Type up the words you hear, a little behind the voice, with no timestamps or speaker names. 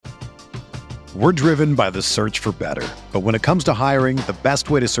We're driven by the search for better. But when it comes to hiring, the best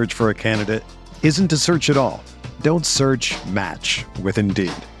way to search for a candidate isn't to search at all. Don't search, match with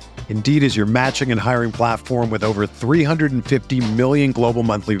Indeed. Indeed is your matching and hiring platform with over 350 million global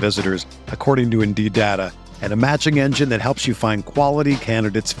monthly visitors, according to Indeed data, and a matching engine that helps you find quality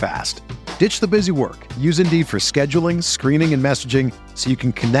candidates fast. Ditch the busy work. Use Indeed for scheduling, screening, and messaging so you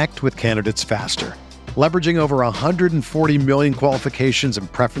can connect with candidates faster. Leveraging over 140 million qualifications and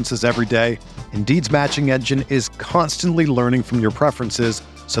preferences every day, Indeed's matching engine is constantly learning from your preferences,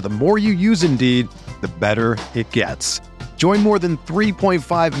 so the more you use Indeed, the better it gets. Join more than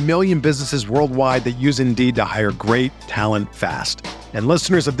 3.5 million businesses worldwide that use Indeed to hire great talent fast. And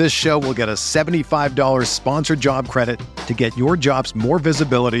listeners of this show will get a $75 sponsored job credit to get your jobs more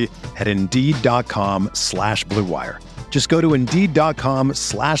visibility at Indeed.com/Blue Wire. Just go to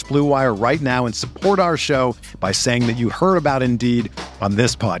Indeed.com/Blue Wire right now and support our show by saying that you heard about Indeed on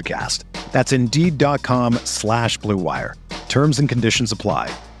this podcast. That's Indeed.com/Blue Wire. Terms and conditions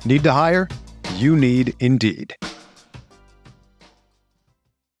apply. Need to hire? You need Indeed.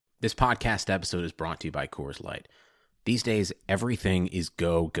 This podcast episode is brought to you by Coors Light. These days, everything is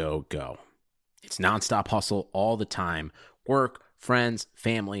go, go, go. It's nonstop hustle all the time. Work, friends,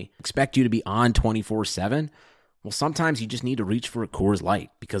 family, expect you to be on 24/7. Well, sometimes you just need to reach for a Coors Light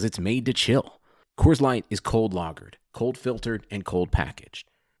because it's made to chill. Coors Light is cold lagered, cold filtered, and cold packaged.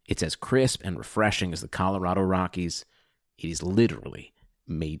 It's as crisp and refreshing as the Colorado Rockies. It is literally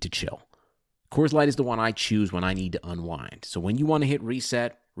made to chill. Coors Light is the one I choose when I need to unwind. So when you want to hit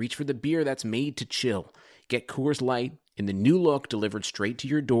reset, reach for the beer that's made to chill. Get Coors Light in the new look delivered straight to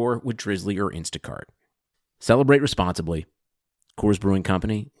your door with Drizzly or Instacart. Celebrate responsibly. Coors Brewing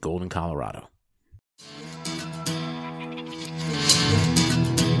Company, Golden, Colorado.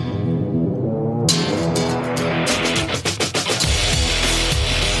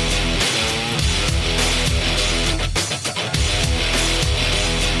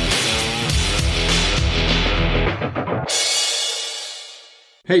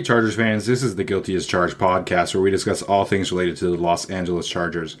 Hey Chargers fans, this is the Guilty as Charged podcast where we discuss all things related to the Los Angeles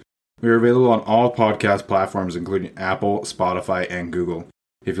Chargers. We are available on all podcast platforms including Apple, Spotify, and Google.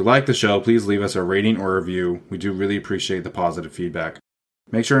 If you like the show, please leave us a rating or review. We do really appreciate the positive feedback.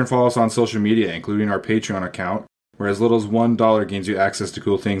 Make sure and follow us on social media, including our Patreon account, where as little as $1 gains you access to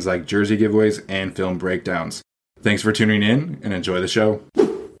cool things like jersey giveaways and film breakdowns. Thanks for tuning in and enjoy the show.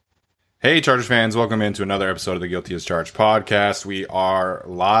 Hey Chargers fans, welcome into another episode of the Guilty as Charged podcast. We are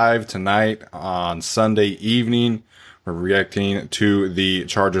live tonight on Sunday evening. We're reacting to the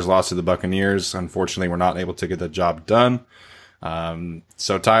Chargers loss to the Buccaneers. Unfortunately, we're not able to get the job done.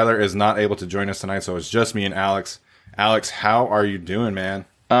 So Tyler is not able to join us tonight, so it's just me and Alex. Alex, how are you doing, man?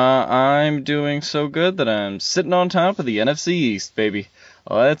 I'm doing so good that I'm sitting on top of the NFC East, baby.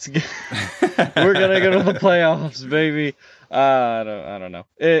 Let's get we're gonna go to the playoffs, baby. I don't know.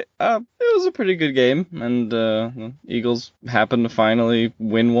 It was a pretty good game, and the Eagles happened to finally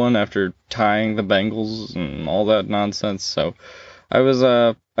win one after tying the Bengals and all that nonsense. So I was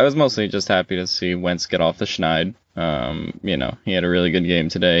mostly just happy to see Wentz get off the schneid. He had a really good game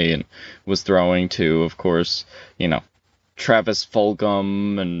today and was throwing to, of course, Travis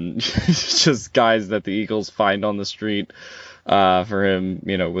Fulgham and just guys that the Eagles find on the street. For him,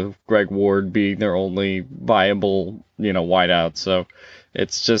 with Greg Ward being their only viable, wideout. So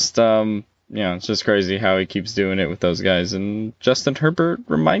it's just, it's just crazy how he keeps doing it with those guys. And Justin Herbert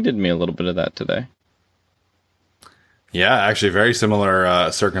reminded me a little bit of that today. Yeah, actually very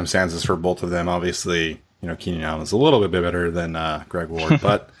similar circumstances for both of them. Obviously, Keenan Allen is a little bit better than Greg Ward,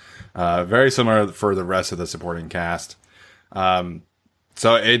 but very similar for the rest of the supporting cast.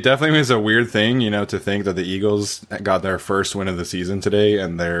 So it definitely was a weird thing, to think that the Eagles got their first win of the season today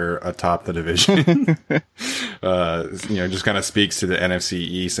and they're atop the division. Just kind of speaks to the NFC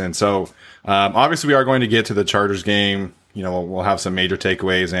East. And so, obviously we are going to get to the Chargers game. We'll have some major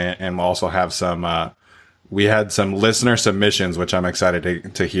takeaways and we'll also have some, we had some listener submissions, which I'm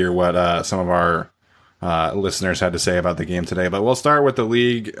excited to hear what, some of our, listeners had to say about the game today. But we'll start with the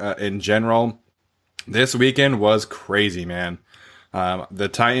league, in general. This weekend was crazy, man. The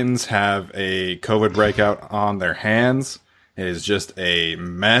Titans have a COVID breakout on their hands. It is just a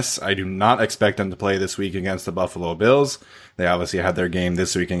mess. I do not expect them to play this week against the Buffalo Bills. They obviously had their game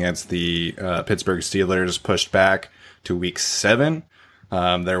this week against the Pittsburgh Steelers pushed back to week 7.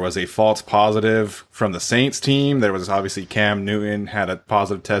 There was a false positive from the Saints team. There was obviously Cam Newton had a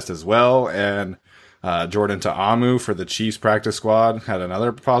positive test as well. And Jordan Ta'amu for the Chiefs practice squad had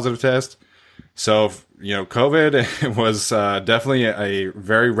another positive test. So, COVID was definitely a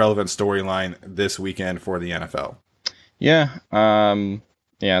very relevant storyline this weekend for the NFL. Yeah.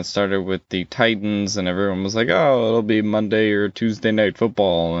 it started with the Titans, and everyone was like, oh, it'll be Monday or Tuesday night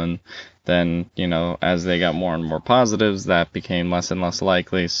football. And then, as they got more and more positives, that became less and less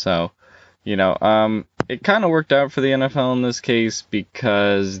likely. So, it kind of worked out for the NFL in this case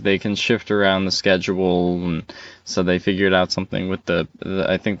because they can shift around the schedule, and so they figured out something with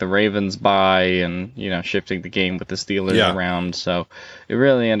I think the Ravens bye, and shifting the game with the Steelers around. So it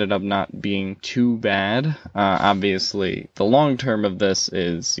really ended up not being too bad. Obviously, the long term of this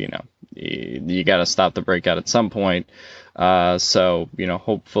is you got to stop the breakout at some point. So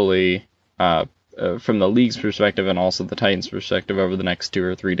hopefully. From the league's perspective and also the Titans' perspective, over the next 2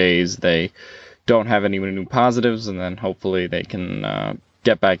 or 3 days, they don't have any new positives, and then hopefully they can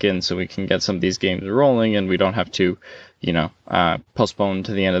get back in so we can get some of these games rolling, and we don't have to, postpone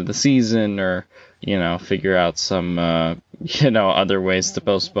to the end of the season or, figure out some, other ways to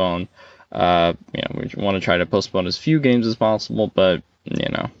postpone. We want to try to postpone as few games as possible, but,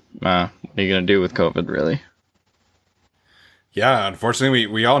 what are you going to do with COVID, really? Yeah, unfortunately,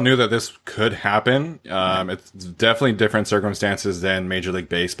 we all knew that this could happen. It's definitely different circumstances than Major League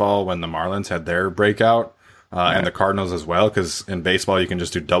Baseball when the Marlins had their breakout, and the Cardinals as well, because in baseball you can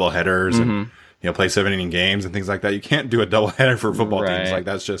just do double headers and play 7-inning games and things like that. You can't do a double header for football teams. Like,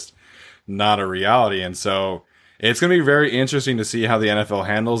 that's just not a reality. And so it's going to be very interesting to see how the NFL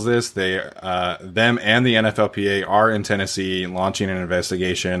handles this. Them and the NFLPA are in Tennessee launching an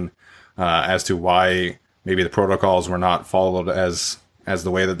investigation as to why maybe the protocols were not followed as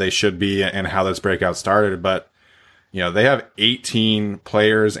the way that they should be and how this breakout started. But, they have 18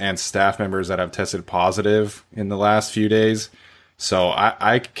 players and staff members that have tested positive in the last few days. So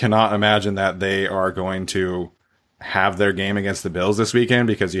I cannot imagine that they are going to have their game against the Bills this weekend,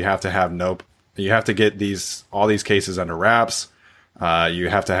 because you have to get all these cases under wraps. You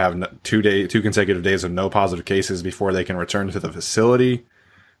have to have 2 consecutive days of no positive cases before they can return to the facility.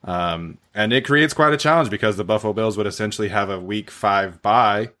 And it creates quite a challenge, because the Buffalo Bills would essentially have a week 5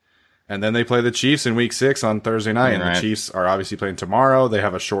 bye, and then they play the Chiefs in week 6 on Thursday night. And the Chiefs are obviously playing tomorrow. They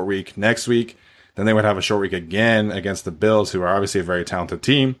have a short week next week. Then they would have a short week again against the Bills, who are obviously a very talented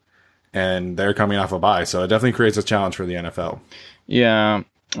team, and they're coming off a bye. So it definitely creates a challenge for the NFL. Yeah.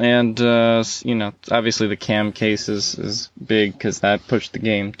 And, obviously the Cam case is big, because that pushed the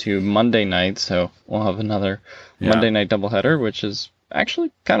game to Monday night. So we'll have another Monday night doubleheader, which is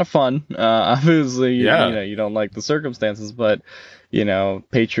actually kind of fun. Obviously, you don't like the circumstances, but,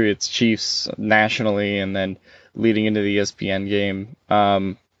 Patriots, Chiefs nationally, and then leading into the ESPN game.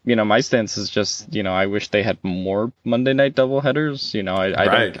 My stance is just, I wish they had more Monday night doubleheaders.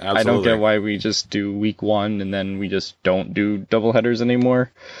 I don't get why we just do week 1 and then we just don't do doubleheaders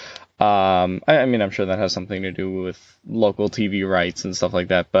anymore. I'm sure that has something to do with local TV rights and stuff like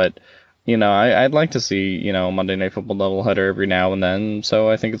that, but I'd like to see, a Monday Night Football doubleheader every now and then. So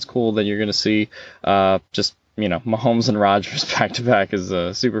I think it's cool that you're going to see Mahomes and Rodgers back-to-back is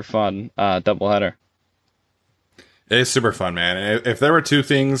a super fun doubleheader. It's super fun, man. If there were 2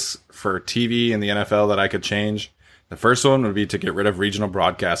 things for TV in the NFL that I could change, the first one would be to get rid of regional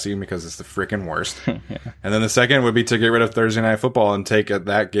broadcasting, because it's the freaking worst. Yeah. And then the second would be to get rid of Thursday Night Football and take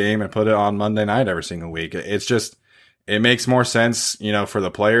that game and put it on Monday night every single week. It's just... it makes more sense, for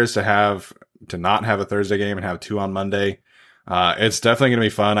the players to not have a Thursday game and have 2 on Monday. It's definitely going to be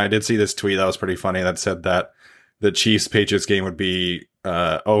fun. I did see this tweet that was pretty funny that said that the Chiefs-Patriots game would be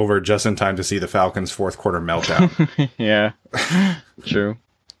over just in time to see the Falcons' fourth quarter meltdown. Yeah, true.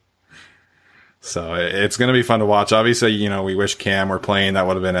 So it's going to be fun to watch. Obviously, we wish Cam were playing. That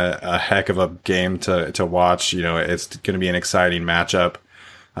would have been a heck of a game to watch. It's going to be an exciting matchup.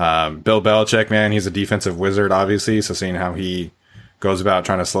 Bill Belichick, man, he's a defensive wizard, obviously. So seeing how he goes about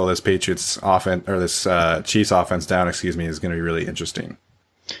trying to slow this Patriots offense, or this Chiefs offense down, is going to be really interesting.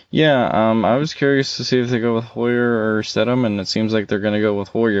 Yeah, I was curious to see if they go with Hoyer or Stidham, and it seems like they're going to go with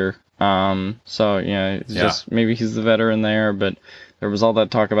Hoyer. Just maybe he's the veteran there, but there was all that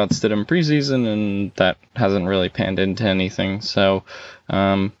talk about Stidham preseason, and that hasn't really panned into anything. So,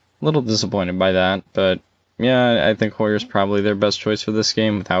 a little disappointed by that, but yeah, I think Hoyer's probably their best choice for this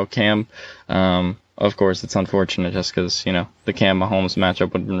game without Cam. Of course, it's unfortunate just because, the Cam Mahomes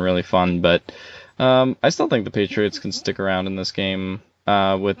matchup would have been really fun, but I still think the Patriots can stick around in this game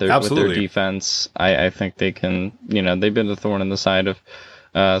with their defense. I think they can, they've been a thorn in the side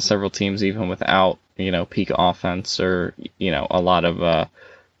of several teams even without, peak offense or, a lot of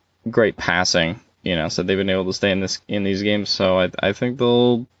great passing, so they've been able to stay in these games. So I think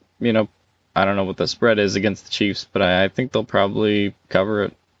they'll, I don't know what the spread is against the Chiefs, but I think they'll probably cover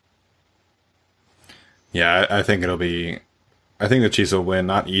it. Yeah, I think the Chiefs will win,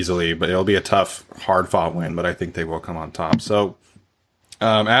 not easily, but it'll be a tough, hard-fought win, but I think they will come on top. So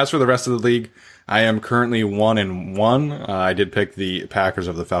As for the rest of the league, I am currently 1-1. I did pick the Packers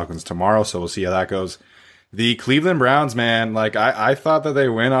of the Falcons tomorrow, so we'll see how that goes. The Cleveland Browns, man, like I thought that they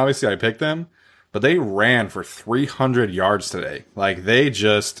win. Obviously, I picked them, but they ran for 300 yards today. Like they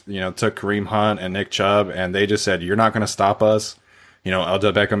just, took Kareem Hunt and Nick Chubb, and they just said, "You're not going to stop us."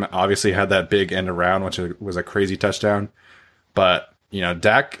 Odell Beckham obviously had that big end around, which was a crazy touchdown. But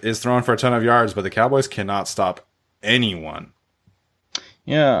Dak is throwing for a ton of yards, but the Cowboys cannot stop anyone.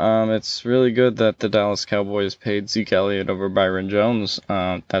 Yeah, it's really good that the Dallas Cowboys paid Zeke Elliott over Byron Jones.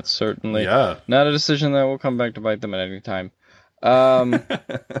 That's certainly not a decision that will come back to bite them at any time.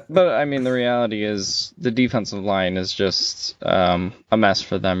 But I mean, the reality is the defensive line is just a mess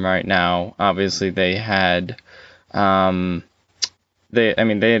for them right now. Obviously, they had they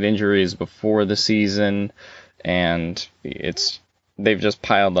had injuries before the season, and they've just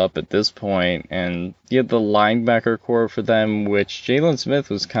piled up at this point. And you had the linebacker core for them, which Jalen Smith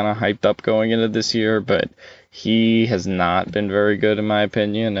was kind of hyped up going into this year, but he has not been very good in my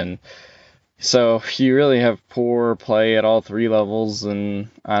opinion. And so you really have poor play at all three levels, and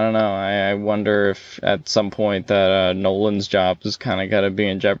I don't know. I wonder if at some point that Nolan's job is kind of got to be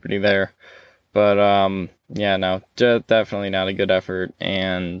in jeopardy there. But definitely not a good effort,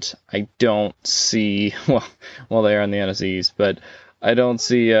 and I don't see well they are in the NFC East, but I don't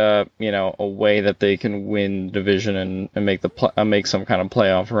see a way that they can win the division and make some kind of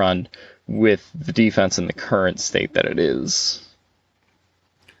playoff run with the defense in the current state that it is.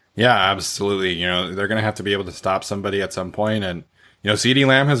 Yeah, absolutely. They're going to have to be able to stop somebody at some point, and CeeDee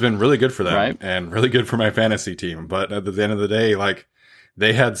Lamb has been really good for them, right? And really good for my fantasy team. But at the end of the day, like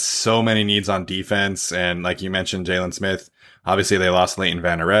they had so many needs on defense, and like you mentioned, Jalen Smith. Obviously, they lost Leighton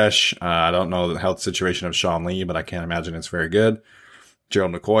Van Der Esch. I don't know the health situation of Sean Lee, but I can't imagine it's very good.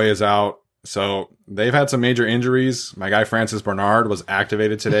 Gerald McCoy is out. So they've had some major injuries. My guy Francis Bernard was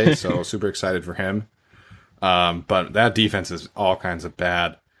activated today, so super excited for him. But that defense is all kinds of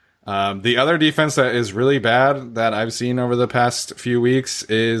bad. The other defense that is really bad that I've seen over the past few weeks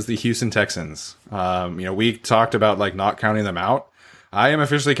is the Houston Texans. We talked about like not counting them out. I am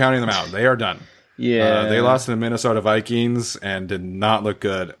officially counting them out. They are done. Yeah. They lost to the Minnesota Vikings and did not look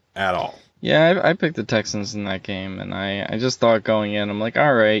good at all. Yeah, I picked the Texans in that game, and I just thought going in, I'm like,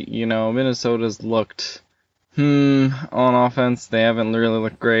 all right, Minnesota's looked, on offense, they haven't really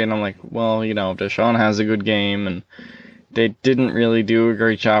looked great, and I'm like, well, Deshaun has a good game, and they didn't really do a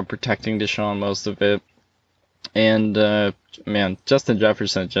great job protecting Deshaun most of it, and, Justin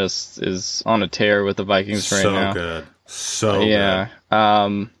Jefferson just is on a tear with the Vikings right now. So good. Yeah.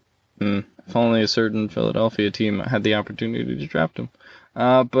 If only a certain Philadelphia team had the opportunity to draft him.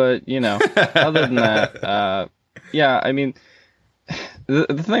 But, other than that,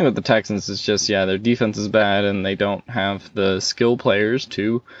 the thing with the Texans is just, their defense is bad and they don't have the skill players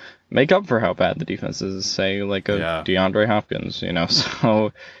to make up for how bad the defense is, say, like a DeAndre Hopkins,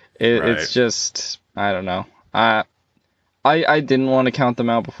 so it's just, I don't know. I didn't want to count them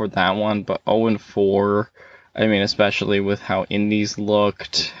out before that one, but 0-4, especially with how Indy's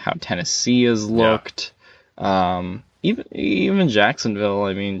looked, how Tennessee has looked, Even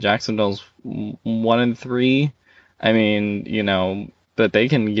Jacksonville, Jacksonville's 1-3. But they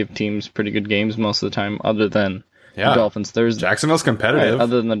can give teams pretty good games most of the time, other than the Dolphins Thursday. Jacksonville's competitive. Right,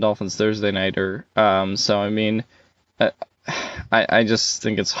 other than the Dolphins Thursday nighter. I just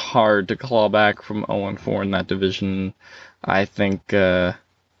think it's hard to claw back from 0-4 in that division. I think Bill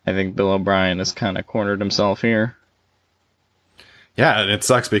O'Brien has kind of cornered himself here. Yeah, and it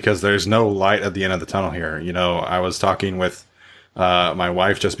sucks because there's no light at the end of the tunnel here. I was talking with my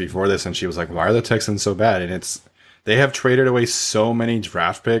wife just before this, and she was like, why are the Texans so bad? And they have traded away so many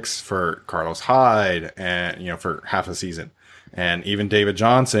draft picks for Carlos Hyde and, for half a season. And even David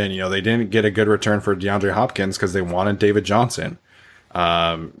Johnson, they didn't get a good return for DeAndre Hopkins because they wanted David Johnson.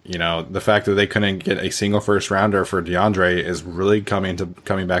 The fact that they couldn't get a single first rounder for DeAndre is really coming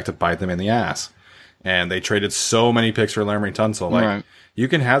back to bite them in the ass. And they traded so many picks for Laremy Tunsil. Like, you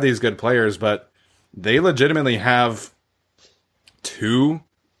can have these good players, but they legitimately have two,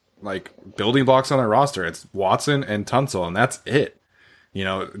 building blocks on their roster. It's Watson and Tunsil, and that's it.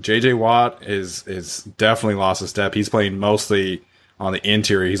 J.J. Watt is definitely lost a step. He's playing mostly on the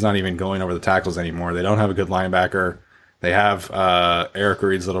interior. He's not even going over the tackles anymore. They don't have a good linebacker. They have Eric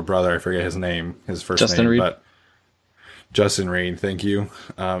Reed's little brother. I forget his first Justin name. Reed. But Justin Reed, thank you.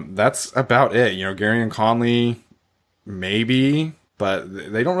 That's about it. Gary and Conley, maybe,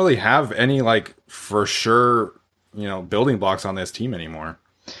 but they don't really have any, for sure, building blocks on this team anymore.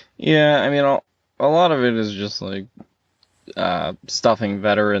 Yeah, a lot of it is just, stuffing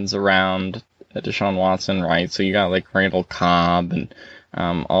veterans around Deshaun Watson, right? So you got, Randall Cobb and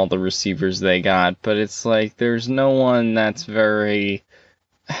all the receivers they got, but it's like there's no one that's very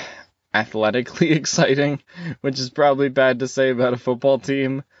athletically exciting, which is probably bad to say about a football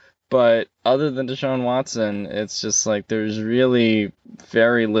team. But other than Deshaun Watson, it's just like there's really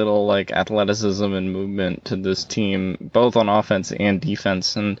very little like athleticism and movement to this team, both on offense and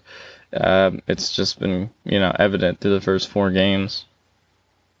defense, and it's just been evident through the first 4 games.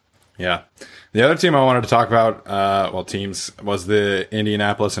 Yeah. The other team I wanted to talk about, teams, was the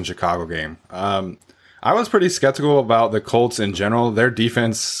Indianapolis and Chicago game. I was pretty skeptical about the Colts in general. Their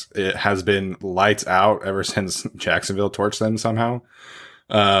defense has been lights out ever since Jacksonville torched them somehow.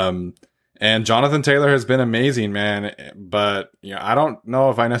 And Jonathan Taylor has been amazing, man. But I don't know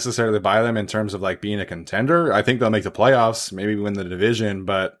if I necessarily buy them in terms of like being a contender. I think they'll make the playoffs, maybe win the division,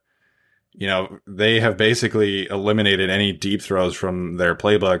 but they have basically eliminated any deep throws from their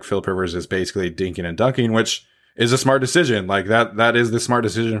playbook. Philip Rivers is basically dinking and dunking, which is a smart decision. Like that is the smart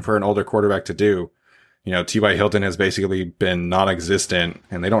decision for an older quarterback to do. T.Y. Hilton has basically been non-existent,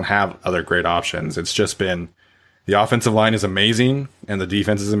 and they don't have other great options. It's just been the offensive line is amazing, and the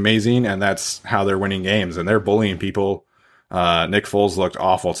defense is amazing, and that's how they're winning games, and they're bullying people. Nick Foles looked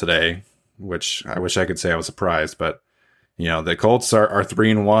awful today, which I wish I could say I was surprised, but the Colts are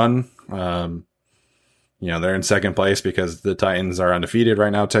 3-1. They're in second place because the Titans are undefeated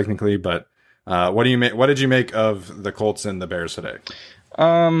right now, technically. But what did you make of the Colts and the Bears today?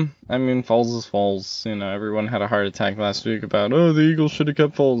 Foles is Foles. Everyone had a heart attack last week about, the Eagles should have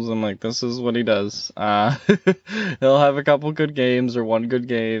kept Foles. I'm like, this is what he does. He'll have a couple good games or one good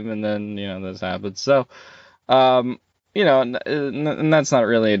game, and then, this happens. So, and that's not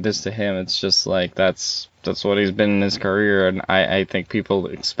really a diss to him. It's just like, that's what he's been in his career, and I think people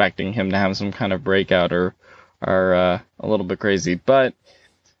expecting him to have some kind of breakout are a little bit crazy. But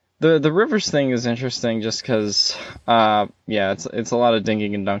the Rivers thing is interesting just because, it's a lot of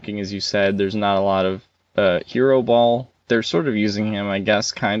dinking and dunking, as you said. There's not a lot of hero ball. They're sort of using him, I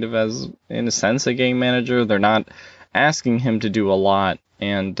guess, kind of as, in a sense, a game manager. They're not asking him to do a lot,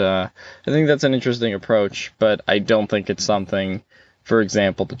 and I think that's an interesting approach, but I don't think it's something, for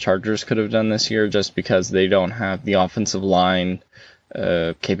example, the Chargers could have done this year just because they don't have the offensive line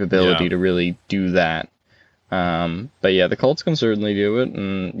capability to really do that. But yeah, the Colts can certainly do it,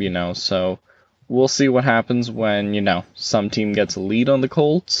 and, so we'll see what happens when, some team gets a lead on the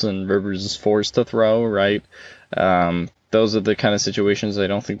Colts and Rivers is forced to throw, right? Those are the kind of situations I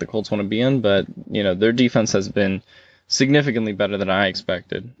don't think the Colts want to be in, but, their defense has been significantly better than I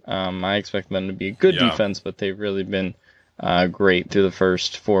expected. I expected them to be a good defense, but they've really been great through the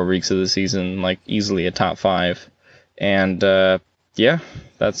first 4 weeks of the season, like easily a top 5. And,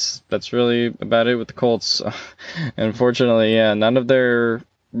 that's really about it with the Colts. Unfortunately, none of their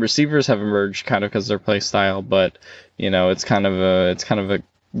receivers have emerged, kind of because their play style, but it's kind of a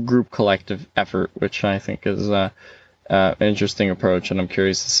group collective effort, which I think is an interesting approach, and I'm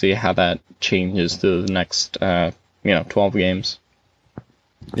curious to see how that changes through the next 12 games.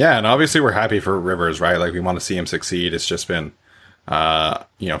 Yeah, and obviously we're happy for Rivers, right? Like we want to see him succeed. It's just been,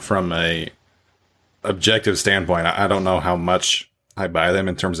 from a objective standpoint, I don't know how much I buy them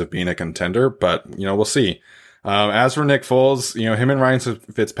in terms of being a contender, but, we'll see. As for Nick Foles, him and Ryan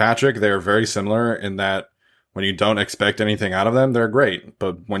Fitzpatrick, they're very similar in that when you don't expect anything out of them, they're great.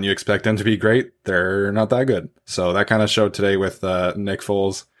 But when you expect them to be great, they're not that good. So that kind of showed today with Nick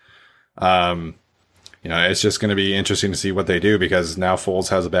Foles. It's just going to be interesting to see what they do because now Foles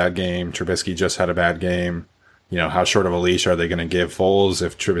has a bad game. Trubisky just had a bad game. How short of a leash are they going to give Foles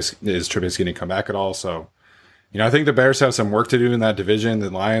if Trubisky going to come back at all? So, I think the Bears have some work to do in that division. The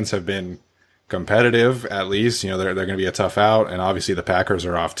Lions have been competitive, at least. They're going to be a tough out, and obviously the Packers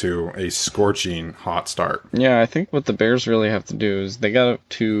are off to a scorching hot start. Yeah, I think what the Bears really have to do is they got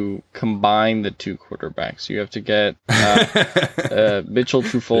to combine the 2 quarterbacks. You have to get Mitchell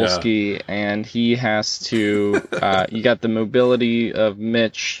Trubisky, and he has to. You got the mobility of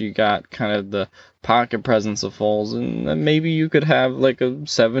Mitch. You got kind of the pocket presence of Foles, and then maybe you could have like a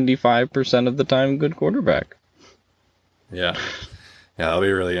 75% of the time good quarterback. Yeah. Yeah, that'll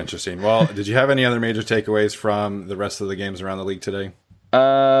be really interesting. Well, did you have any other major takeaways from the rest of the games around the league today?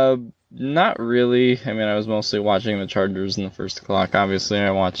 Not really. I was mostly watching the Chargers in the first o'clock. Obviously,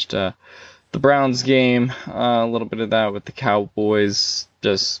 I watched the Browns game, a little bit of that with the Cowboys.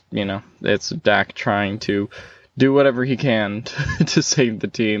 Just, it's Dak trying to do whatever he can to save the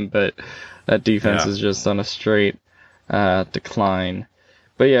team, but that defense is just on a straight decline.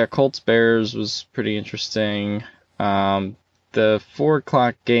 But yeah, Colts-Bears was pretty interesting. The 4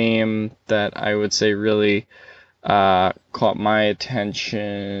 o'clock game that I would say really caught my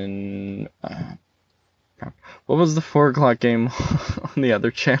attention What was the 4 o'clock game on the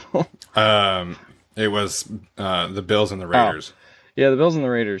other channel? It was the Bills and the Raiders. Yeah, the Bills and the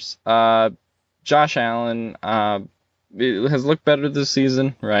Raiders. Josh Allen has looked better this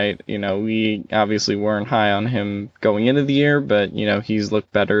season, right? You know, we obviously weren't high on him going into the year, but, you know, he's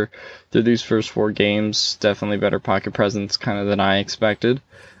looked better through these first 4 games. Definitely better pocket presence kind of than I expected.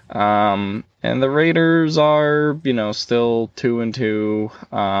 And the Raiders are, you know, still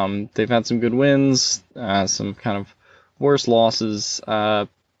 2-2. They've had some good wins, some kind of worse losses,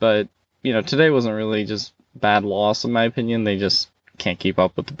 but, you know, today wasn't really just bad loss in my opinion. They just can't keep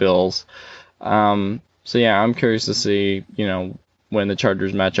up with the Bills. So yeah, I'm curious to see, you know, when the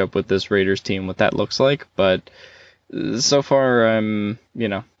Chargers match up with this Raiders team, what that looks like. But so far, I'm, you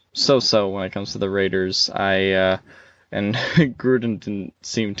know, so when it comes to the Raiders. And Gruden didn't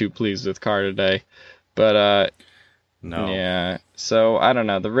seem too pleased with Carr today. But No. yeah, so I don't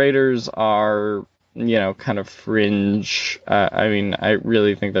know. The Raiders are, you know, kind of fringe. I mean, I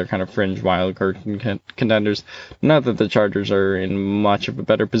really think they're kind of fringe wildcard contenders. Not that the Chargers are in much of a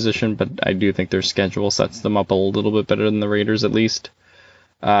better position, but I do think their schedule sets them up a little bit better than the Raiders, at least.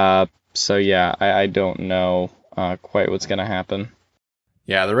 So yeah, I don't know quite what's going to happen.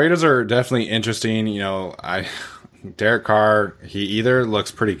 Yeah, the Raiders are definitely interesting. You know, Derek Carr, he either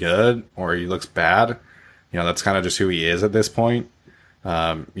looks pretty good or he looks bad. You know, that's kind of just who he is at this point.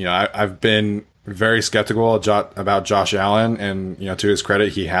 You know, I've been very skeptical about Josh Allen, and, you know, to his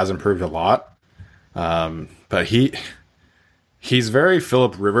credit, he has improved a lot. But he's very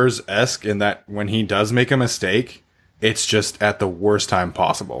Phillip Rivers-esque in that when he does make a mistake, it's just at the worst time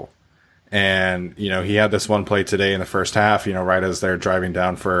possible. And, you know, he had this one play today in the first half, you know, right as they're driving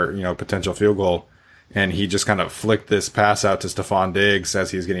down for, you know, potential field goal. And he just kind of flicked this pass out to Stephon Diggs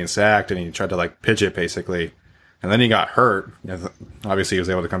as he's getting sacked, and he tried to, like, pitch it, basically. And then he got hurt. You know, obviously, he was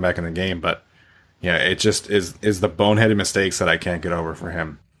able to come back in the game, but, yeah, it just is the boneheaded mistakes that I can't get over for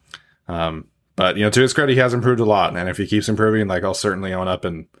him. But, you know, to his credit, he has improved a lot. And if he keeps improving, like, I'll certainly own up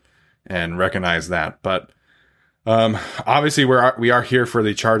and recognize that. But obviously, we are here for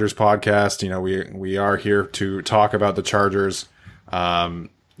the Chargers podcast. You know, we are here to talk about the Chargers.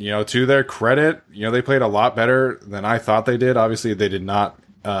 You know, to their credit, you know, they played a lot better than I thought they did. Obviously, they did not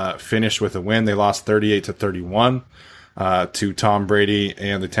finish with a win. They lost 38-31 to Tom Brady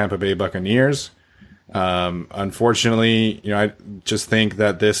and the Tampa Bay Buccaneers. Unfortunately, you know, I just think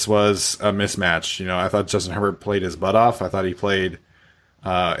that this was a mismatch. You know, I thought Justin Herbert played his butt off. I thought he played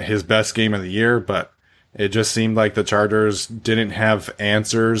his best game of the year, but it just seemed like the Chargers didn't have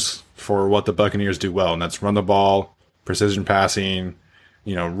answers for what the Buccaneers do well, and that's run the ball, precision passing,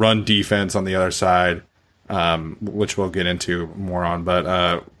 you know, run defense on the other side, which we'll get into more on.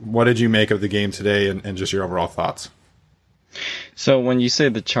 But what did you make of the game today, and just your overall thoughts? So when you say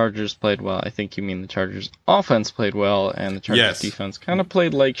the Chargers played well, I think you mean the Chargers offense played well, and the Chargers defense kind of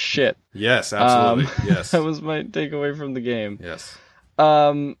played like shit. Yes, absolutely. Yes. That was my takeaway from the game. Yes.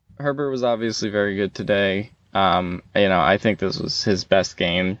 Herbert was obviously very good today. You know, I think this was his best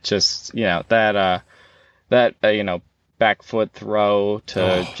game. Just, you know, that you know, back foot throw to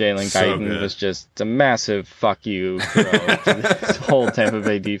Jalen Guyton was just a massive fuck you throw to this whole Tampa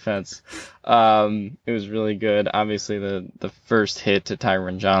Bay defense. It was really good. Obviously, the first hit to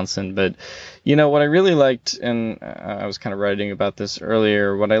Tyron Johnson, but, you know, what I really liked, and I was kind of writing about this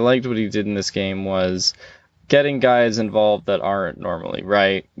earlier, what he did in this game was getting guys involved that aren't normally,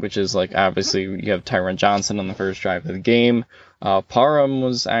 right? Which is, like, obviously you have Tyron Johnson on the first drive of the game. Parham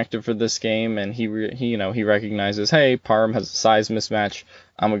was active for this game, and he you know, he recognizes, hey, Parham has a size mismatch.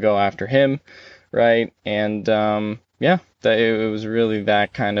 I'm gonna go after him, right? And yeah, it was really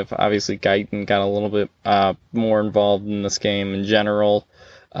that kind of. Obviously, Guyton got a little bit more involved in this game in general.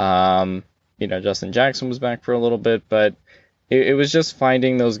 You know, Justin Jackson was back for a little bit, but it was just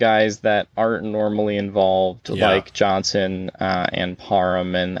finding those guys that aren't normally involved, like Johnson and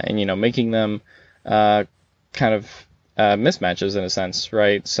Parham, and you know, making them kind of mismatches in a sense,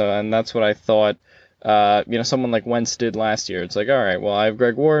 right? So, and that's what I thought, you know, someone like Wentz did last year. It's like, all right, well, I have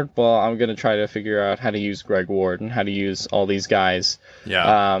Greg Ward. Well, I'm going to try to figure out how to use Greg Ward and how to use all these guys.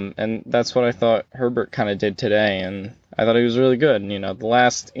 Yeah. And that's what I thought Herbert kind of did today. And I thought he was really good. And, you know, the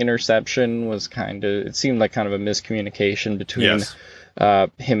last interception was it seemed like kind of a miscommunication between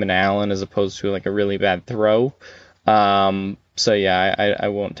him and Allen as opposed to like a really bad throw. So yeah, I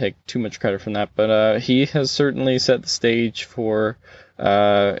won't take too much credit from that, but he has certainly set the stage for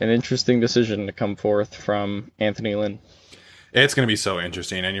an interesting decision to come forth from Anthony Lynn. It's going to be so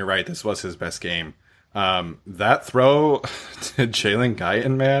interesting, and you're right, this was his best game. That throw to Jalen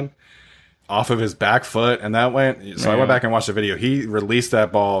Guyton, man, off of his back foot, and that went... So I went back and watched the video. He released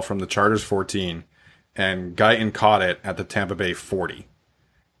that ball from the Chargers 14, and Guyton caught it at the Tampa Bay 40.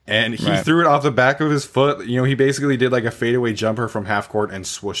 And he Right. threw it off the back of his foot. You know, he basically did like a fadeaway jumper from half court and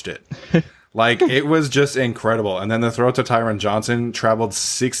swooshed it. Like, it was just incredible. And then the throw to Tyron Johnson traveled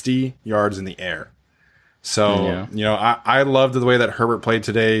 60 yards in the air. So, Yeah. you know, I loved the way that Herbert played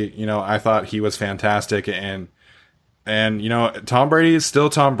today. You know, I thought he was fantastic. And you know, Tom Brady is still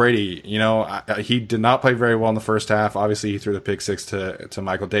Tom Brady. You know, he did not play very well in the first half. Obviously, he threw the pick six to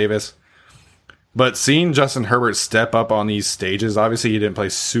Michael Davis. But seeing Justin Herbert step up on these stages, obviously he didn't play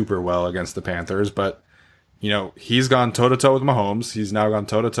super well against the Panthers, but, you know, he's gone toe-to-toe with Mahomes. He's now gone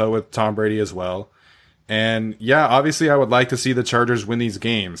toe-to-toe with Tom Brady as well. And, yeah, obviously I would like to see the Chargers win these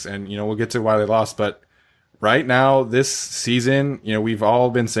games. And, you know, we'll get to why they lost. But right now, this season, you know, we've all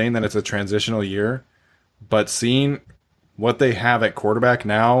been saying that it's a transitional year. But seeing what they have at quarterback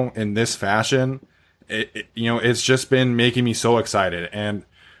now in this fashion, you know, it's just been making me so excited. And,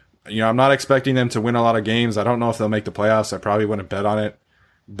 you know, I'm not expecting them to win a lot of games. I don't know if they'll make the playoffs. I probably wouldn't bet on it.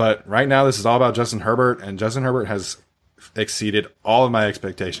 But right now, this is all about Justin Herbert, and Justin Herbert has exceeded all of my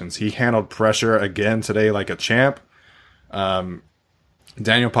expectations. He handled pressure again today like a champ.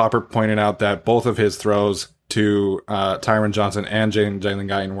 Daniel Popper pointed out that both of his throws to Tyron Johnson and Jalen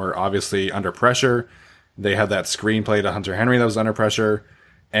Guyton were obviously under pressure. They had that screen play to Hunter Henry that was under pressure.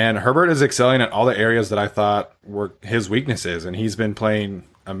 And Herbert is excelling at all the areas that I thought were his weaknesses, and he's been playing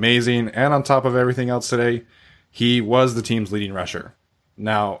amazing. And on top of everything else today, he was the team's leading rusher.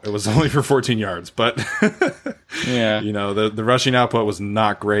 Now, it was only for 14 yards, but Yeah. you know, the rushing output was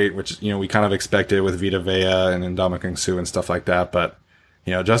not great, which, you know, we kind of expected with Vita Vea and Ndamukong Suh and stuff like that. But,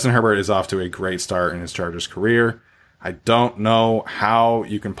 you know, Justin Herbert is off to a great start in his Chargers career. I don't know how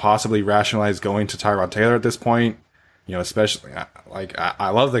you can possibly rationalize going to Tyrod Taylor at this point. You know, especially, like, I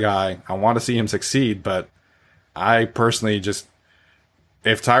love the guy. I want to see him succeed, but I personally just,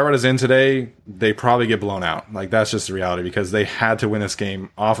 if Tyrod is in today, they probably get blown out. Like, that's just the reality, because they had to win this game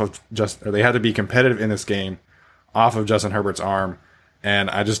off of they had to be competitive in this game off of Justin Herbert's arm. And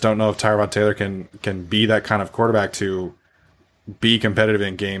I just don't know if Tyrod Taylor can be that kind of quarterback to be competitive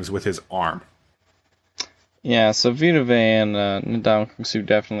in games with his arm. Yeah, so Vita Vea and Ndamukong Suh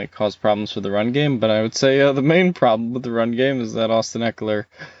definitely caused problems for the run game, but I would say the main problem with the run game is that Austin Eckler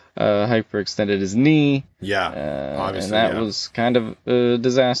hyperextended his knee. Yeah, obviously. And that was kind of a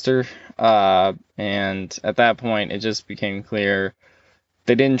disaster. And at that point, it just became clear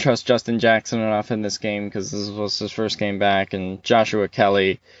they didn't trust Justin Jackson enough in this game because this was his first game back, and Joshua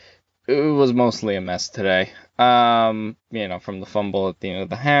Kelly, it was mostly a mess today. You know, from the fumble at the end of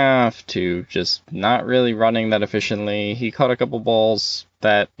the half to just not really running that efficiently. He caught a couple balls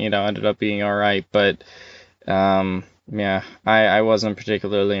that, you know, ended up being all right, but yeah, I wasn't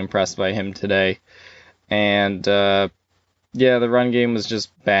particularly impressed by him today. And yeah, the run game was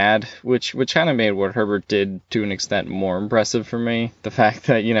just bad, which kind of made what Herbert did to an extent more impressive for me. The fact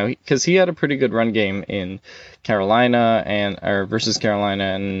that, you know, because he had a pretty good run game in Carolina versus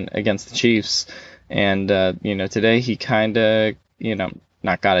Carolina and against the Chiefs. And, you know, today he kind of, you know,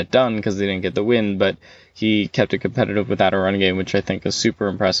 not got it done because they didn't get the win, but he kept it competitive without a run game, which I think is super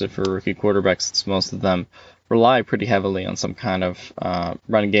impressive for rookie quarterbacks, since most of them rely pretty heavily on some kind of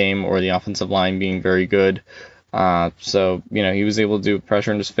run game or the offensive line being very good. So, you know, he was able to do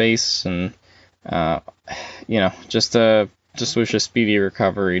pressure in his face, and, you know, just wish a speedy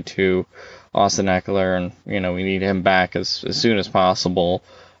recovery to Austin Eckler, and, you know, we need him back as soon as possible.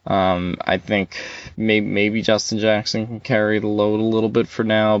 I think maybe Justin Jackson can carry the load a little bit for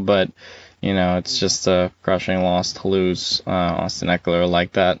now, but, you know, it's just a crushing loss to lose Austin Eckler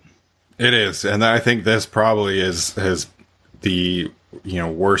like that. It is, and I think this probably is the, you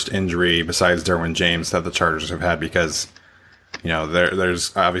know, worst injury besides Derwin James that the Chargers have had, because, you know,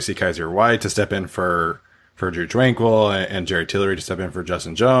 there's obviously Kaiser White to step in for Drew Tranquill, and Jerry Tillery to step in for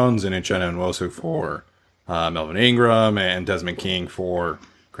Justin Jones, and Uchenna Nwosu for Melvin Ingram, and Desmond King for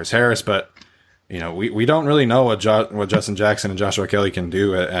Chris Harris. But, you know, we don't really know what Justin Jackson and Joshua Kelly can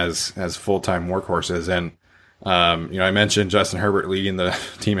do as full-time workhorses. And you know, I mentioned Justin Herbert leading the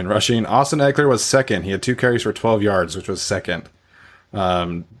team in rushing. Austin Eckler was second. He had 2 carries for 12 yards, which was second.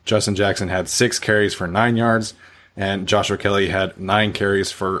 Justin Jackson had 6 carries for 9 yards, and Joshua Kelly had 9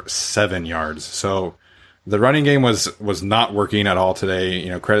 carries for 7 yards. So the running game was not working at all today. You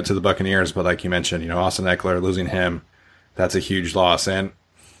know, credit to the Buccaneers, but like you mentioned, you know, Austin Eckler, losing him, that's a huge loss. And,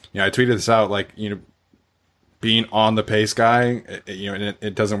 you know, I tweeted this out, like, you know, being on the pace guy, you know,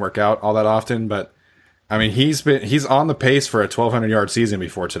 it doesn't work out all that often, but I mean, he's on the pace for a 1,200-yard season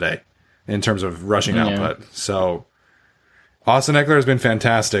before today in terms of rushing output. So Austin Eckler has been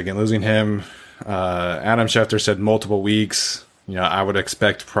fantastic, and losing him, Adam Schefter said multiple weeks. I would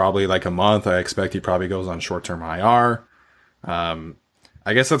expect probably like a month. I expect he probably goes on short-term IR.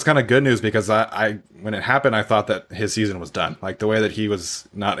 I guess that's kind of good news because I when it happened, I thought that his season was done. Like the way that he was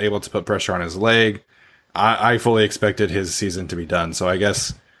not able to put pressure on his leg, I fully expected his season to be done. So I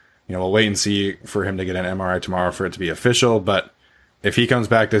guess, we'll wait and see for him to get an MRI tomorrow for it to be official. But if he comes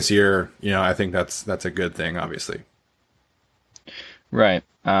back this year, I think that's a good thing, obviously. Right.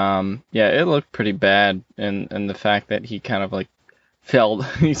 Yeah, it looked pretty bad, and the fact that he kind of like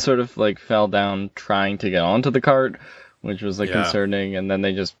he sort of like fell down trying to get onto the cart, which was concerning, and then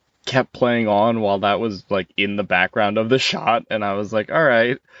they just kept playing on while that was like in the background of the shot, and I was like, all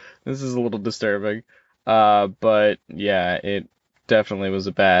right, this is a little disturbing. But yeah, it definitely was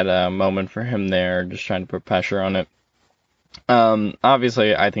a bad moment for him there, just trying to put pressure on it.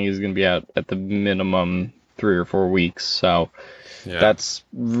 Obviously, I think he's going to be out at the minimum 3 or 4 weeks, so that's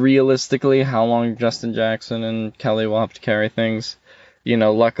realistically how long Justin Jackson and Kelly will have to carry things.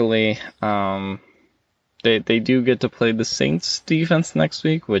 Luckily, they do get to play the Saints defense next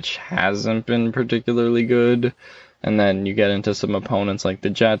week, which hasn't been particularly good. And then you get into some opponents like the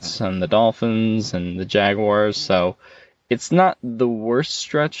Jets and the Dolphins and the Jaguars. So it's not the worst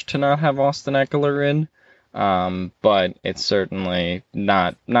stretch to not have Austin Eckler in. But it's certainly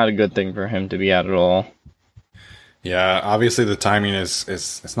not a good thing for him to be out at all. Yeah, obviously the timing is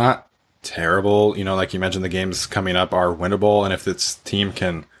it's not terrible. Like you mentioned, the games coming up are winnable. And if this team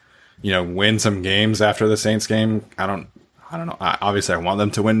can, win some games after the Saints game, I don't know. Obviously I want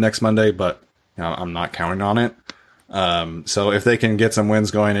them to win next Monday, but I'm not counting on it. So if they can get some wins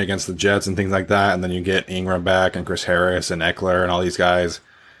going against the Jets and things like that, and then you get Ingram back and Chris Harris and Eckler and all these guys,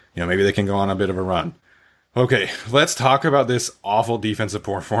 maybe they can go on a bit of a run. Okay, let's talk about this awful defensive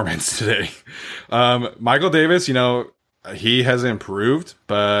performance today. Michael Davis, he has improved,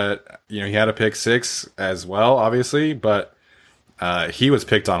 but, he had a pick 6 as well, obviously, but he was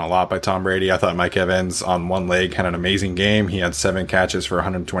picked on a lot by Tom Brady. I thought Mike Evans on one leg had an amazing game. He had 7 catches for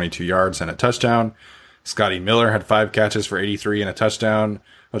 122 yards and a touchdown. Scotty Miller had 5 catches for 83 and a touchdown.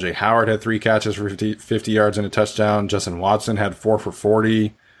 OJ Howard had 3 catches for 50 yards and a touchdown. Justin Watson had 4 for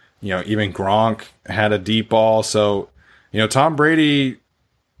 40. Even Gronk had a deep ball. So, Tom Brady,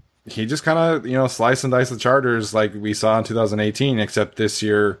 he just kind of, slice and dice the Chargers like we saw in 2018, except this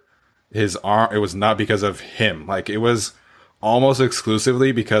year, his arm, it was not because of him. Like, it was almost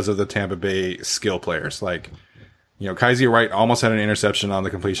exclusively because of the Tampa Bay skill players. Like, Kaiser White almost had an interception on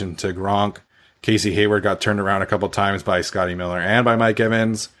the completion to Gronk. Casey Hayward got turned around a couple times by Scotty Miller and by Mike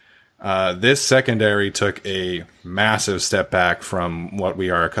Evans. This secondary took a massive step back from what we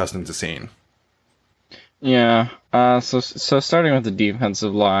are accustomed to seeing. Yeah. So starting with the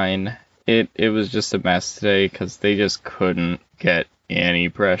defensive line, it was just a mess today because they just couldn't get any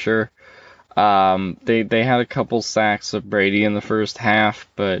pressure. They had a couple sacks of Brady in the first half,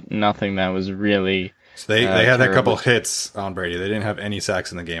 but nothing that was really. So they had a couple hits on Brady. They didn't have any sacks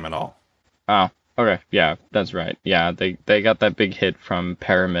in the game at all. Oh, okay. Yeah, that's right. Yeah, they got that big hit from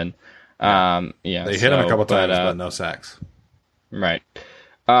Perriman. They hit him a couple times, but no sacks. Right.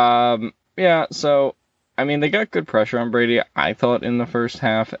 Yeah, so, I mean, they got good pressure on Brady, I thought, in the first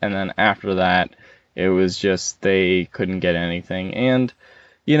half, and then after that, it was just they couldn't get anything. And,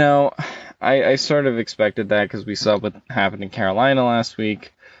 I sort of expected that because we saw what happened in Carolina last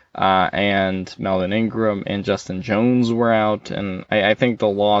week. And Melvin Ingram and Justin Jones were out, and I think the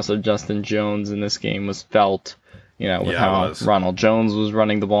loss of Justin Jones in this game was felt, with how Ronald Jones was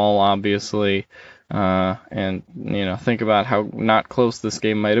running the ball, obviously, and think about how not close this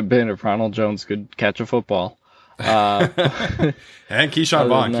game might have been if Ronald Jones could catch a football. And Keyshawn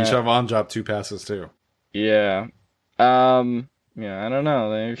Vaughn. Keyshawn Vaughn dropped 2 passes too. Yeah. I don't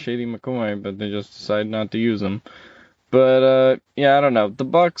know. They're Shady McCoy, but they just decided not to use him. But, I don't know. The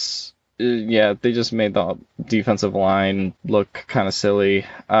Bucs, they just made the defensive line look kind of silly.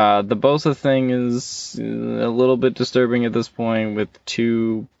 The Bosa thing is a little bit disturbing at this point with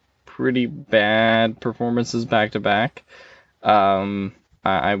 2 pretty bad performances back-to-back.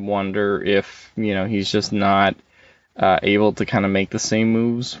 I wonder if, he's just not able to kind of make the same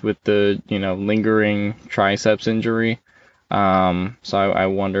moves with the, lingering triceps injury. So I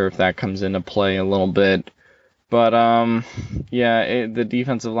wonder if that comes into play a little bit. But, the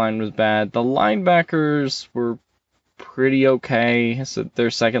defensive line was bad. The linebackers were pretty okay. So their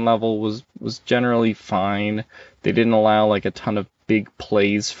second level was generally fine. They didn't allow, a ton of big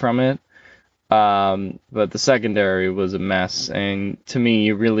plays from it. But the secondary was a mess. And to me,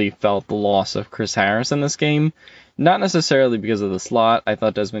 you really felt the loss of Chris Harris in this game. Not necessarily because of the slot. I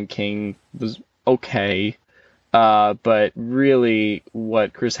thought Desmond King was okay. But really,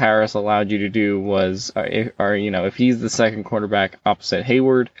 what Chris Harris allowed you to do was, if he's the second quarterback opposite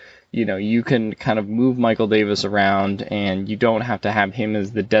Hayward, you can kind of move Michael Davis around, and you don't have to have him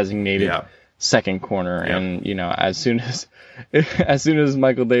as the designated second corner. Yeah. And as soon as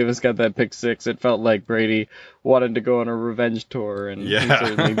Michael Davis got that pick six, it felt like Brady wanted to go on a revenge tour, and he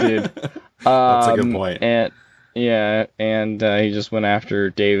certainly did. That's a good point. And he just went after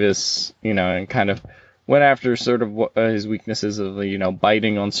Davis, and kind of went after sort of his weaknesses of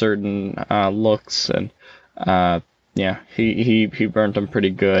biting on certain looks, and he burnt him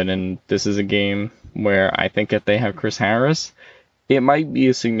pretty good. And this is a game where I think if they have Chris Harris, it might be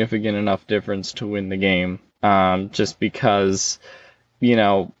a significant enough difference to win the game. Just because,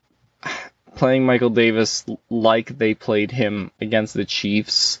 playing Michael Davis like they played him against the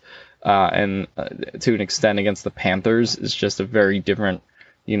Chiefs, and to an extent against the Panthers, is just a very different,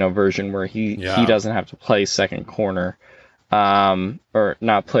 version where he doesn't have to play second corner, or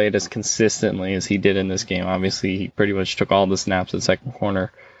not play it as consistently as he did in this game. Obviously, he pretty much took all the snaps at second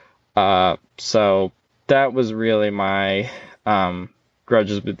corner. So that was really my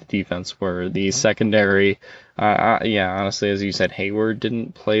grudges with the defense, were the secondary. Honestly, as you said, Hayward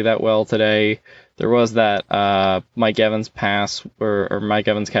didn't play that well today. There was that Mike Evans pass or Mike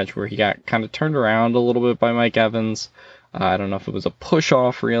Evans catch where he got kind of turned around a little bit by Mike Evans. I don't know if it was a push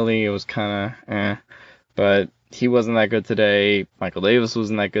off, really. It was kind of but he wasn't that good today. Michael Davis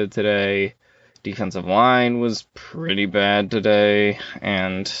wasn't that good today. Defensive line was pretty bad today,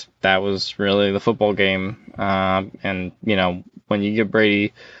 and that was really the football game. And when you give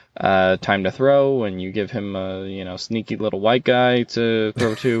Brady time to throw, and you give him a sneaky little white guy to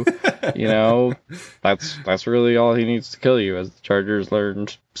throw to, that's really all he needs to kill you, as the Chargers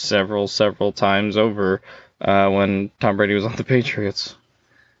learned several times over when Tom Brady was on the Patriots.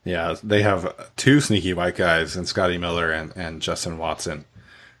 Yeah, they have two sneaky white guys in Scotty Miller and Justin Watson.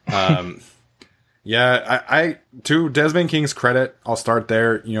 I to Desmond King's credit, I'll start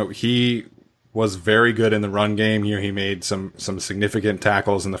there. He was very good in the run game. He made some significant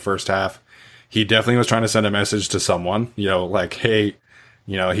tackles in the first half. He definitely was trying to send a message to someone, like, hey,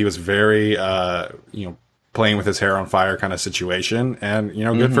 he was very, playing with his hair on fire kind of situation, and,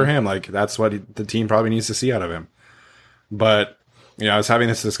 good for him. Like, that's what the team probably needs to see out of him. But, I was having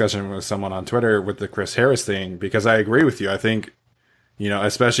this discussion with someone on Twitter with the Chris Harris thing, because I agree with you. I think,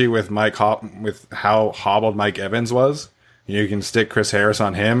 especially with with how hobbled Mike Evans was, you can stick Chris Harris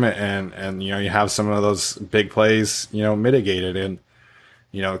on him, and you have some of those big plays, mitigated. And,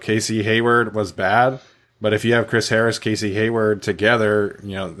 Casey Hayward was bad, but if you have Chris Harris, Casey Hayward together,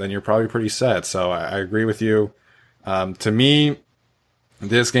 then you're probably pretty set. So I agree with you. To me,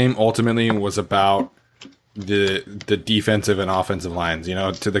 this game ultimately was about the defensive and offensive lines.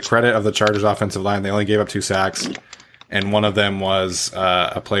 To the credit of the Chargers offensive line, they only gave up 2 sacks. And one of them was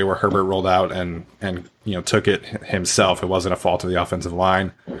a play where Herbert rolled out and took it himself. It wasn't a fault of the offensive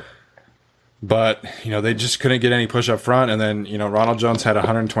line. But, they just couldn't get any push up front. And then, Ronald Jones had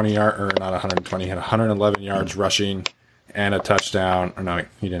 111 yards rushing and a touchdown. Or no,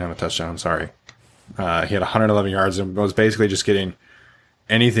 he didn't have a touchdown. I'm sorry. He had 111 yards and was basically just getting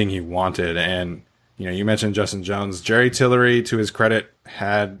anything he wanted. And, you mentioned Justin Jones. Jerry Tillery, to his credit,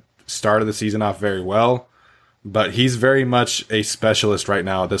 had started the season off very well. But he's very much a specialist right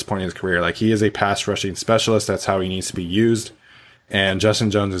now at this point in his career. Like, he is a pass rushing specialist. That's how he needs to be used. And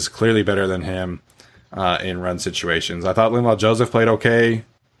Justin Jones is clearly better than him in run situations. I thought Linval Joseph played okay.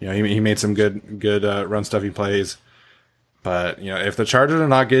 He made some good run stuffing plays. But, if the Chargers are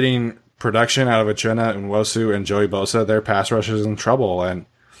not getting production out of Uchenna Nwosu and Joey Bosa, their pass rush is in trouble.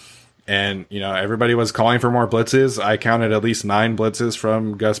 And everybody was calling for more blitzes. I counted at least 9 blitzes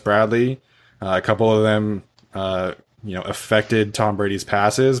from Gus Bradley. A couple of them affected Tom Brady's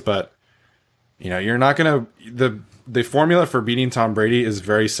passes, but you're not gonna. The formula for beating Tom Brady is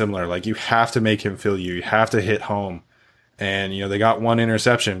very similar. Like, you have to make him feel you. You have to hit home. And they got 1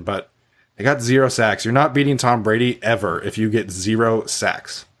 interception, but they got 0 sacks. You're not beating Tom Brady ever if you get 0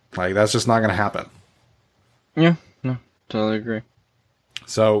 sacks. Like, that's just not gonna happen. Yeah, no, totally agree.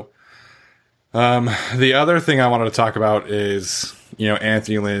 So, the other thing I wanted to talk about is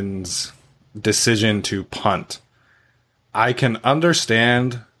Anthony Lynn's decision to punt. I can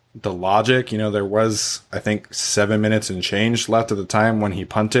understand the logic. There was, I think, 7 minutes and change left at the time when he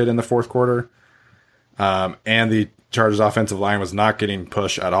punted in the fourth quarter. And the Chargers offensive line was not getting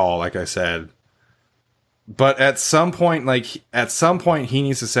push at all, like I said. But at some point he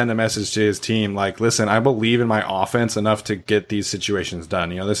needs to send a message to his team, like, listen, I believe in my offense enough to get these situations done.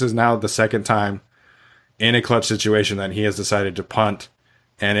 This is now the second time in a clutch situation that he has decided to punt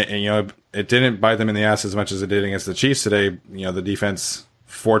And it didn't bite them in the ass as much as it did against the Chiefs today. The defense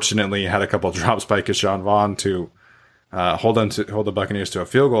fortunately had a couple of drops by Keyshawn Vaughn to hold the Buccaneers to a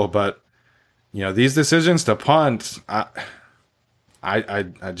field goal. But these decisions to punt, I'm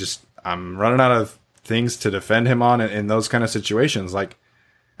running out of things to defend him on in those kind of situations. Like,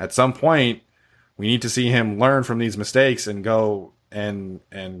 at some point, we need to see him learn from these mistakes and go and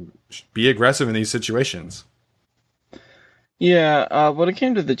be aggressive in these situations. Yeah, when it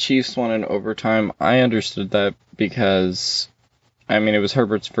came to the Chiefs one in overtime, I understood that because, it was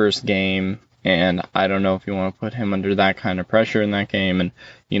Herbert's first game, and I don't know if you want to put him under that kind of pressure in that game. And,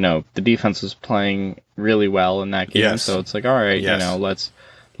 the defense was playing really well in that game, yes. So it's like, all right, yes.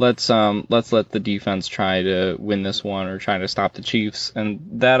 let's let the defense try to win this one or try to stop the Chiefs, and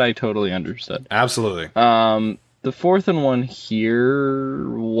that I totally understood. Absolutely. The 4th and 1 here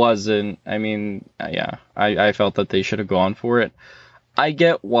wasn't. I felt that they should have gone for it. I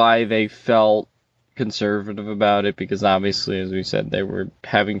get why they felt conservative about it, because obviously, as we said, they were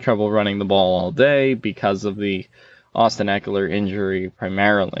having trouble running the ball all day because of the Austin Eckler injury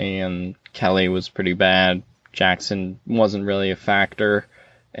primarily, and Kelly was pretty bad. Jackson wasn't really a factor,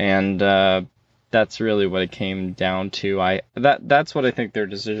 and that's really what it came down to. That's what I think their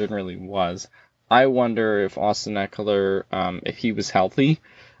decision really was. I wonder if Austin Eckler, if he was healthy,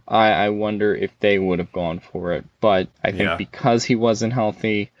 I wonder if they would have gone for it. But I think because he wasn't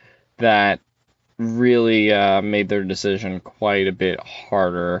healthy, that really made their decision quite a bit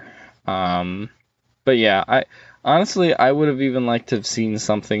harder. But yeah, I would have even liked to have seen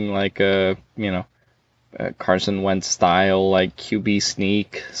something like a Carson Wentz style, like QB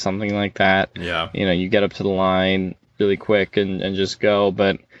sneak, something like that. Yeah. You get up to the line really quick and just go.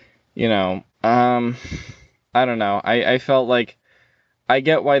 But, I don't know. I felt like I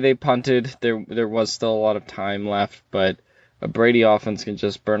get why they punted. There was still a lot of time left, but a Brady offense can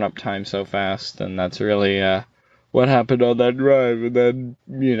just burn up time so fast, and that's really what happened on that drive. And then,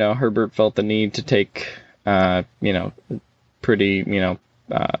 Herbert felt the need to take, pretty,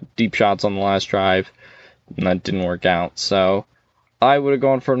 deep shots on the last drive, and that didn't work out. So I would have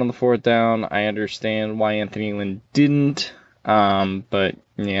gone for it on the 4th down. I understand why Anthony Lynn didn't, but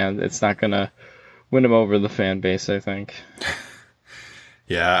yeah, it's not gonna win him over the fan base, I think.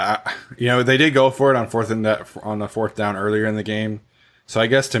 Yeah, they did go for it on the 4th down earlier in the game. So I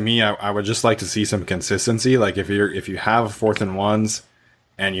guess to me, I would just like to see some consistency. Like, if you have 4th and 1s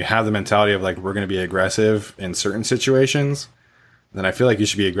and you have the mentality of like, we're going to be aggressive in certain situations, then I feel like you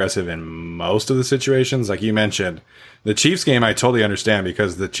should be aggressive in most of the situations. Like you mentioned, the Chiefs game, I totally understand,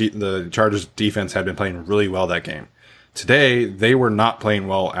 because the Chargers defense had been playing really well that game. Today, they were not playing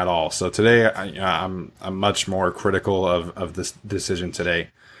well at all. So today, I'm much more critical of this decision today.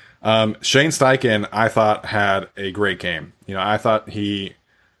 Shane Steichen, I thought, had a great game. I thought he's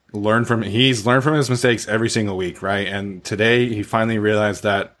learned from his mistakes every single week, right? And today, he finally realized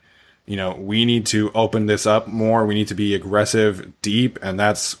that, we need to open this up more. We need to be aggressive deep, and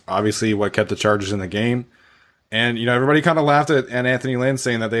that's obviously what kept the Chargers in the game. And, everybody kind of laughed at Anthony Lynn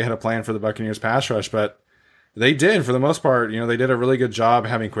saying that they had a plan for the Buccaneers pass rush, but they did, for the most part. They did a really good job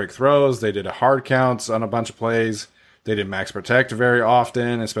having quick throws. They did a hard counts on a bunch of plays. They did max protect very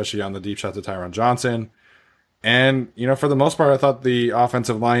often, especially on the deep shot to Tyron Johnson. And, for the most part, I thought the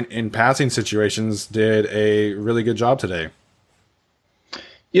offensive line in passing situations did a really good job today.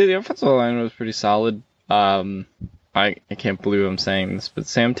 Yeah, the offensive line was pretty solid. I can't believe I'm saying this, but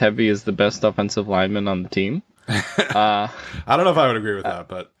Sam Tevi is the best offensive lineman on the team. I don't know if I would agree with that,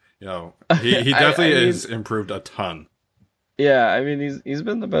 but he definitely is improved a ton. Yeah, he's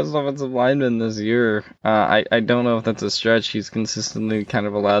been the best offensive lineman this year. I don't know if that's a stretch. He's consistently kind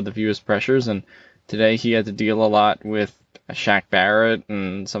of allowed the fewest pressures, and today he had to deal a lot with Shaq Barrett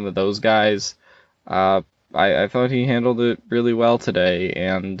and some of those guys. I thought he handled it really well today,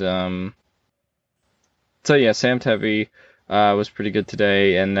 and so yeah, Sam Tevi was pretty good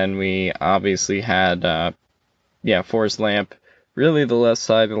today, and then we obviously had Forrest Lamp. Really, the left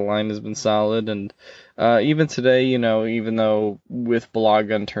side of the line has been solid, and even today, even though with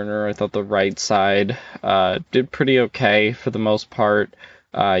Bulaga and Turner, I thought the right side did pretty okay for the most part.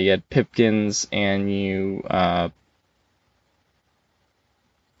 You had Pipkins and you had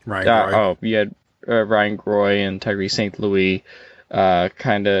Ryan Groy and Tyree St. Louis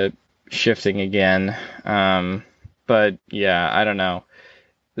kind of shifting again. But yeah, I don't know.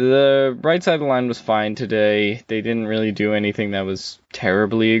 The right side of the line was fine today. They didn't really do anything that was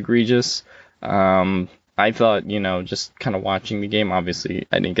terribly egregious. I thought, just kind of watching the game, obviously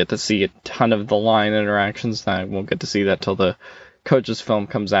I didn't get to see a ton of the line interactions. I won't get to see that till the coach's film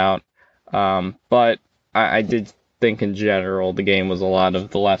comes out. But I did think in general the game was a lot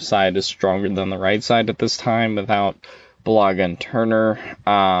of the left side is stronger than the right side at this time without Bulaga and Turner.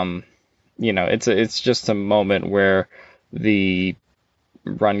 It's just a moment where the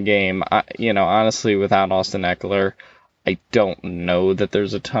run game, honestly, without Austin Eckler, I don't know that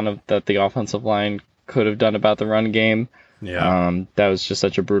there's a ton of that the offensive line could have done about the run game. Yeah. That was just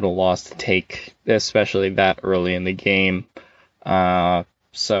such a brutal loss to take, especially that early in the game. The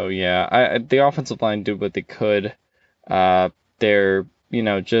offensive line did what they could. There,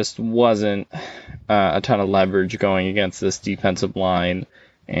 just wasn't a ton of leverage going against this defensive line,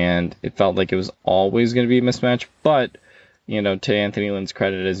 and it felt like it was always going to be a mismatch. But, to Anthony Lynn's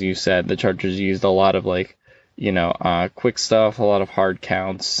credit, as you said, the Chargers used a lot of quick stuff, a lot of hard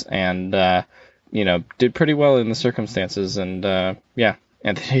counts, and did pretty well in the circumstances. And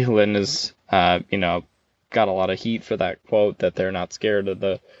Anthony Lynn is got a lot of heat for that quote that they're not scared of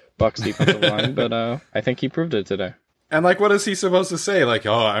the Bucs defensive line, but I think he proved it today. And what is he supposed to say?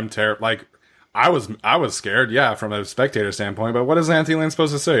 I'm terrible. I was scared, yeah, from a spectator standpoint. But what is Anthony Lynn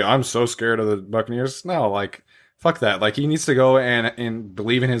supposed to say? I'm so scared of the Buccaneers. No, fuck that. He needs to go and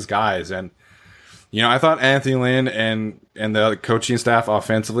believe in his guys. And I thought Anthony Lynn and the coaching staff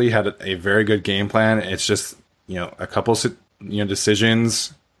offensively had a very good game plan. It's just a couple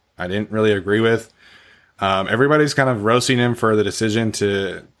decisions I didn't really agree with. Everybody's kind of roasting him for the decision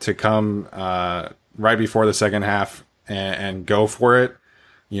to come right before the second half and go for it.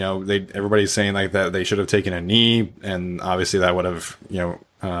 Everybody's saying that they should have taken a knee, and obviously that would have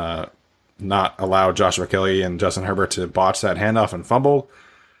not allowed Joshua Kelly and Justin Herbert to botch that handoff and fumble.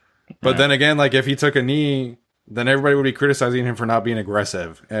 But then again, if he took a knee, then everybody would be criticizing him for not being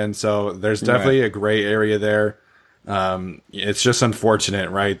aggressive, and so there's definitely a gray area there. It's just unfortunate,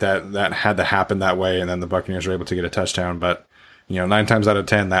 right, that had to happen that way, and then the Buccaneers were able to get a touchdown. But 9 times out of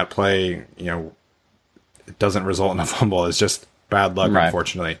 10, that play, it doesn't result in a fumble. It's just bad luck,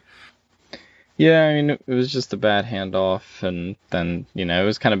 unfortunately. Yeah, it was just a bad handoff, and then, it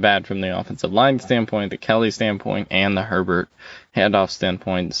was kind of bad from the offensive line standpoint, the Kelly standpoint, and the Herbert handoff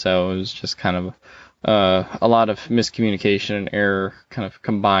standpoint. So it was just kind of a lot of miscommunication and error kind of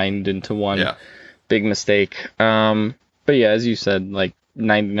combined into one big mistake. But yeah, as you said,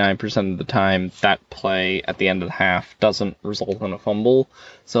 99% of the time, that play at the end of the half doesn't result in a fumble.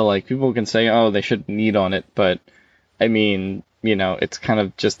 So, people can say, oh, they should need on it, but, it's kind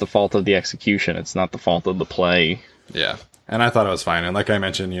of just the fault of the execution. It's not the fault of the play. Yeah, and I thought it was fine. And like I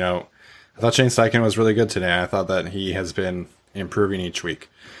mentioned, I thought Shane Steichen was really good today. I thought that he has been improving each week.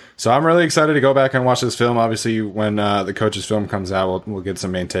 So I'm really excited to go back and watch this film. Obviously, when the coach's film comes out, we'll get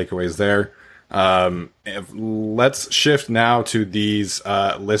some main takeaways there. Let's shift now to these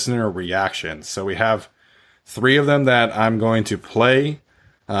listener reactions. So we have 3 of them that I'm going to play.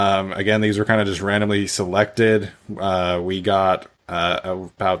 Again, these were kind of just randomly selected. We got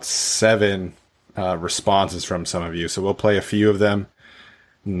about 7 responses from some of you, so we'll play a few of them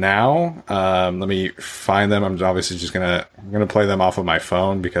now. Let me find them. I'm obviously just gonna play them off of my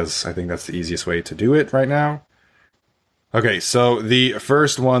phone because I think that's the easiest way to do it right now. Okay, so the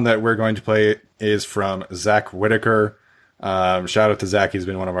first one that we're going to play is from Zach Whitaker. Shout out to Zach. He's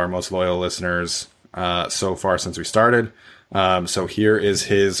been one of our most loyal listeners so far since we started. So here is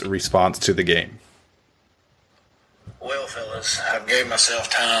his response to the game. Well, fellas, I've gave myself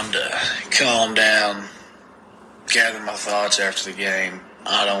time to calm down, gather my thoughts after the game.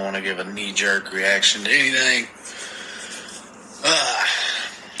 I don't want to give a knee-jerk reaction to anything.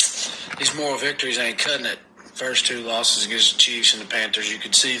 These moral victories ain't cutting it. First 2 losses against the Chiefs and the Panthers, you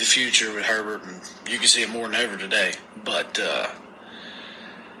could see the future with Herbert, and you can see it more than ever today. But,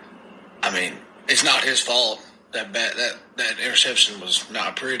 it's not his fault. That interception was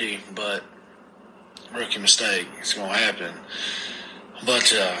not pretty, but rookie mistake. It's going to happen.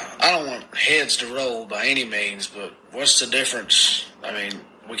 But I don't want heads to roll by any means, but what's the difference?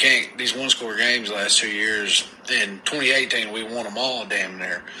 We can't – these one-score games the last 2 years. In 2018, we won them all damn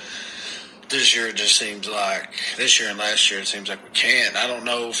near. This year it just seems like – this year and last year it seems like we can't. I don't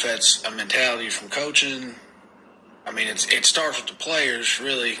know if that's a mentality from coaching. It starts with the players,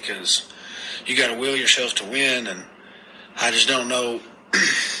 really, because you got to will yourself to win, and I just don't know –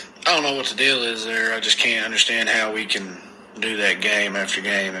 I don't know what the deal is there. I just can't understand how we can do that game after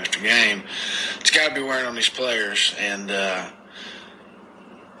game after game. It's got to be wearing on these players, and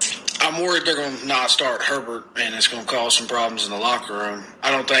I'm worried they're going to not start Herbert, and it's going to cause some problems in the locker room.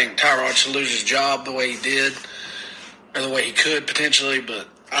 I don't think Tyrod should lose his job the way he did, or the way he could potentially, but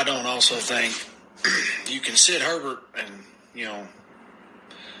I don't also think you can sit Herbert and,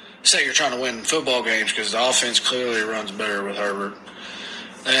 say you're trying to win football games because the offense clearly runs better with Herbert.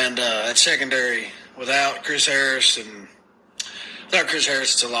 And that secondary, without Chris Harris,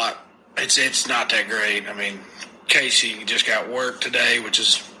 it's a lot. It's not that great. I mean, Casey just got work today, which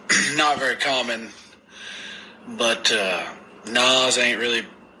is not very common. But Nas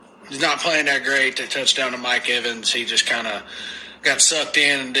he's not playing that great. They touched down to Mike Evans. He just kind of got sucked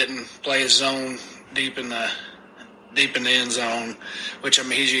in and didn't play his zone deep in the end zone, which, I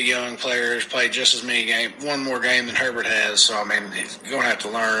mean, he's a young player. He's played just as many games, one more game than Herbert has. So, I mean, he's going to have to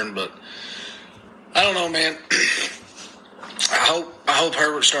learn. But I don't know, man. I hope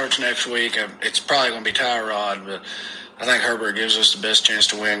Herbert starts next week. It's probably going to be Tyrod, but I think Herbert gives us the best chance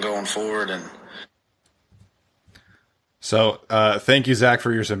to win going forward. And so, thank you, Zach,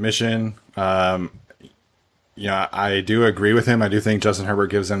 for your submission. I do agree with him. I do think Justin Herbert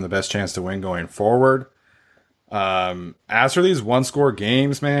gives them the best chance to win going forward. As for these one-score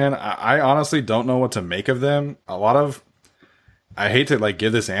games, man, I honestly don't know what to make of them. I hate to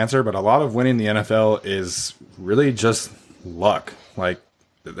give this answer, but a lot of winning the NFL is really just luck.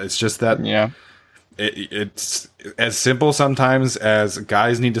 It's just that. Yeah. It's as simple sometimes as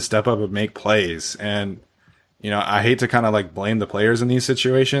guys need to step up and make plays. And, I hate to kind of blame the players in these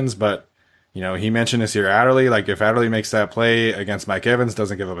situations, but, he mentioned this here, Adderley. If Adderley makes that play against Mike Evans,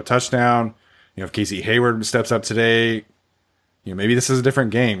 doesn't give up a touchdown, if Casey Hayward steps up today, maybe this is a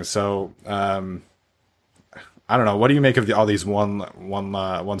different game. So, I don't know. What do you make of all these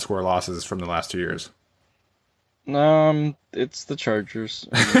one-score losses from the last 2 years? It's the Chargers.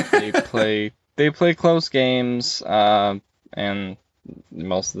 They play close games, and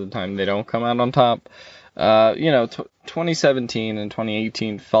most of the time they don't come out on top. 2017 and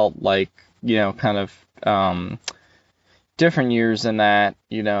 2018 felt like, kind of different years in that,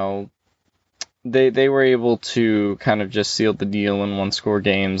 they were able to kind of just seal the deal in one-score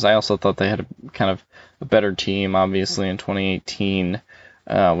games. I also thought they had a better team, obviously, in 2018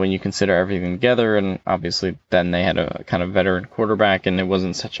 when you consider everything together, and obviously then they had a kind of veteran quarterback, and it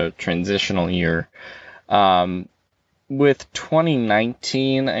wasn't such a transitional year. With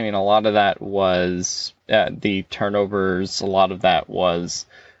 2019, I mean, a lot of that was the turnovers. A lot of that was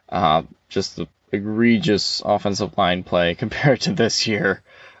just the egregious offensive line play compared to this year.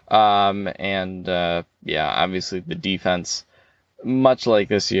 Obviously the defense, much like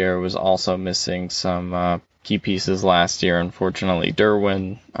this year, was also missing some key pieces last year. Unfortunately,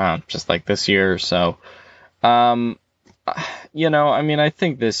 Derwin, just like this year. So, I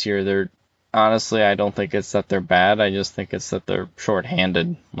think this year honestly, I don't think it's that they're bad. I just think it's that they're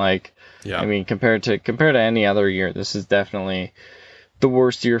shorthanded. Compared to any other year, this is definitely the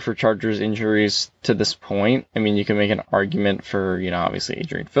worst year for Chargers injuries to this point. I mean, you can make an argument for, obviously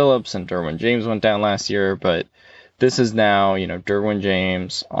Adrian Phillips and Derwin James went down last year, but this is now, Derwin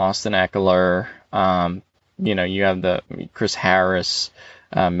James, Austin Eckler, you have the Chris Harris,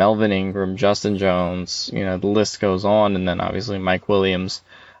 Melvin Ingram, Justin Jones, the list goes on, and then obviously Mike Williams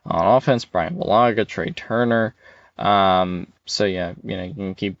on offense, Brian Bulaga, Trey Turner. You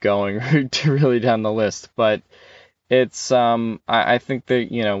can keep going really down the list, but it's I think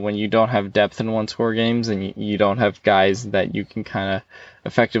that when you don't have depth in one-score games and you don't have guys that you can kind of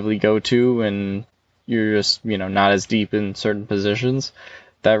effectively go to, and you're just not as deep in certain positions,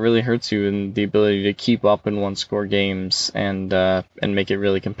 that really hurts you in the ability to keep up in one-score games and make it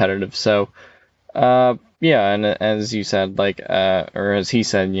really competitive. So and as you said, or as he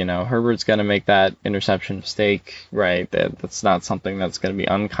said, Herbert's going to make that interception mistake, right? That's not something that's going to be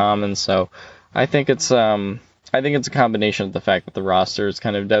uncommon. So I think it's a combination of the fact that the roster is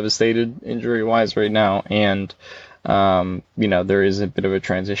kind of devastated injury-wise right now, and there is a bit of a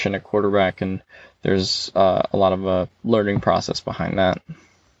transition at quarterback, and there's a lot of a learning process behind that.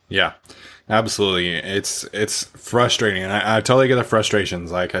 Yeah, absolutely. It's frustrating, and I totally get the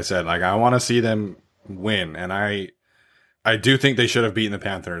frustrations. Like I said, I want to see them win, and I do think they should have beaten the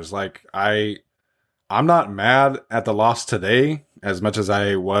Panthers. I'm not mad at the loss today as much as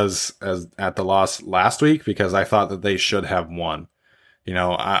I was at the loss last week, because I thought that they should have won.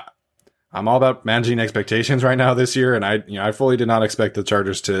 I'm all about managing expectations right now this year, and I fully did not expect the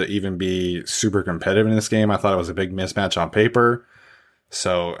Chargers to even be super competitive in this game. I thought it was a big mismatch on paper.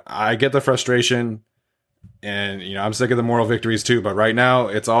 So I get the frustration, and I'm sick of the moral victories too. But right now,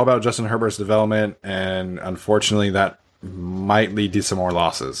 it's all about Justin Herbert's development, and unfortunately, that might lead to some more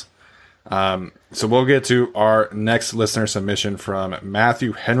losses. So we'll get to our next listener submission from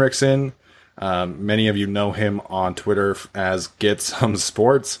Matthew Henriksen. Many of you know him on Twitter as Get Some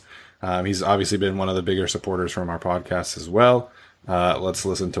Sports. He's obviously been one of the bigger supporters from our podcast as well. Let's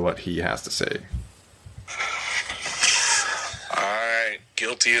listen to what he has to say. All right,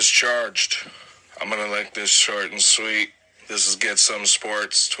 guilty as charged. I'm going to make this short and sweet. This is Get Some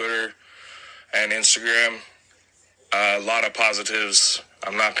Sports Twitter and Instagram. A lot of positives.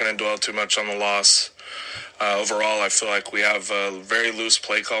 I'm not going to dwell too much on the loss. Overall, I feel like we have very loose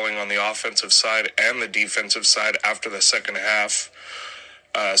play calling on the offensive side and the defensive side after the second half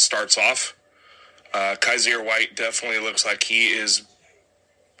starts off. Kaiser White definitely looks like he is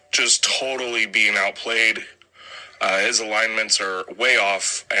just totally being outplayed. His alignments are way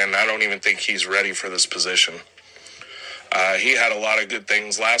off, and I don't even think he's ready for this position. He had a lot of good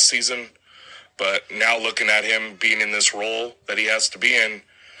things last season, but now looking at him being in this role that he has to be in,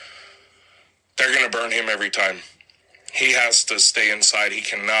 they're going to burn him every time. He has to stay inside. He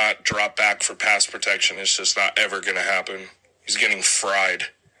cannot drop back for pass protection. It's just not ever going to happen. He's getting fried.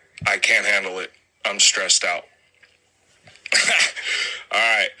 I can't handle it. I'm stressed out. All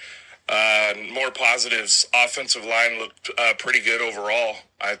right. More positives. Offensive line looked pretty good overall.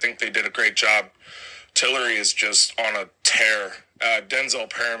 I think they did a great job. Tillery is just on a tear. Denzel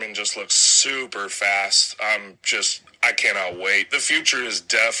Perryman just looks super fast. I cannot wait. The future has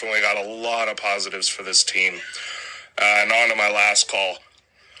definitely got a lot of positives for this team. And on to my last call.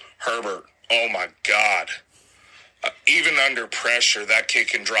 Herbert. Oh, my God. Even under pressure, that kid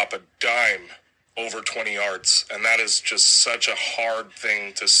can drop a dime over 20 yards. And that is just such a hard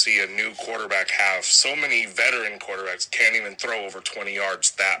thing to see a new quarterback have. So many veteran quarterbacks can't even throw over 20 yards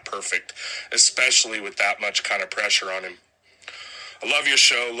that perfect, especially with that much kind of pressure on him. I love your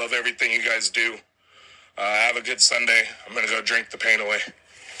show. Love everything you guys do. Have a good Sunday. I'm going to go drink the pain away.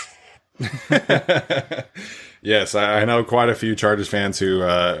 Yes, I know quite a few Chargers fans who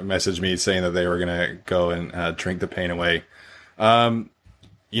messaged me saying that they were going to go and drink the pain away.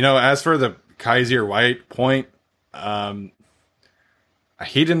 As for the Kaiser White point,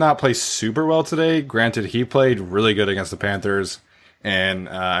 he did not play super well today. Granted, he played really good against the Panthers, and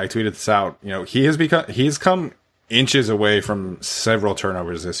I tweeted this out. He's come inches away from several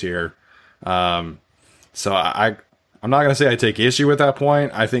turnovers this year. So I'm not going to say I take issue with that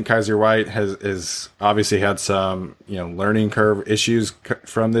point. I think Kaiser White has obviously had some, learning curve issues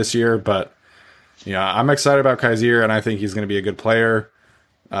from this year, but, I'm excited about Kaiser, and I think he's going to be a good player.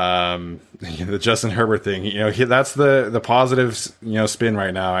 The Justin Herbert thing, that's the positive, spin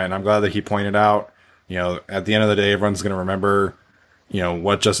right now. And I'm glad that he pointed out, at the end of the day, everyone's going to remember,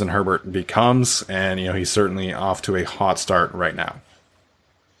 what Justin Herbert becomes. And, he's certainly off to a hot start right now.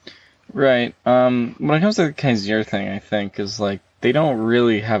 Right. When it comes to the Kaiser thing, I think is like they don't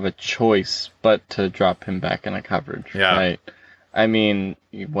really have a choice but to drop him back into coverage. Yeah. Right. I mean,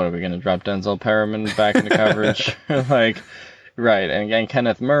 what are we going to drop Denzel Perryman back into coverage? Right. And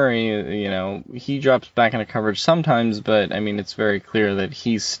Kenneth Murray, he drops back into coverage sometimes, but I mean, it's very clear that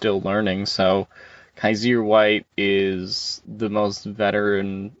he's still learning. So Kaiser White is the most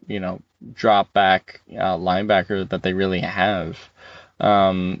veteran, drop back linebacker that they really have.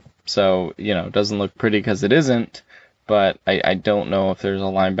 So, it doesn't look pretty because it isn't, but I don't know if there's a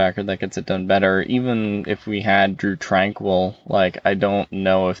linebacker that gets it done better. Even if we had Drew Tranquill, I don't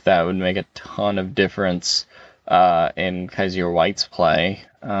know if that would make a ton of difference in Kaiser White's play.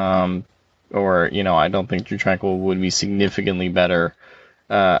 I don't think Drew Tranquill would be significantly better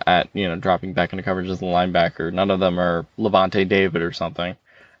at, dropping back into coverage as a linebacker. None of them are Levante David or something.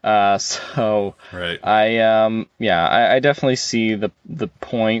 Right. I definitely see the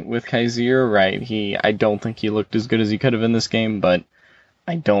point with Kaiser, right? I don't think he looked as good as he could have in this game, but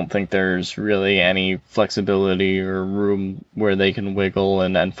I don't think there's really any flexibility or room where they can wiggle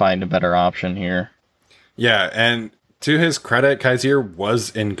and find a better option here. Yeah, and to his credit, Kaiser was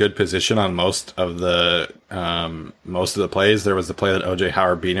in good position on most of the plays. There was the play that OJ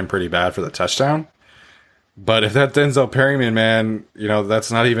Howard beat him pretty bad for the touchdown. But if that Denzel Perryman, man, that's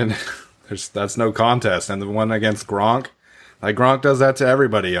not even, that's no contest. And the one against Gronk, Gronk does that to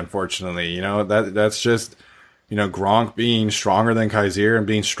everybody, unfortunately. That's just, Gronk being stronger than Kaiser and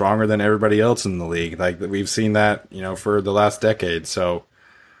being stronger than everybody else in the league. We've seen that, for the last decade. So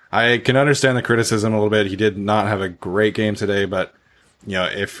I can understand the criticism a little bit. He did not have a great game today, but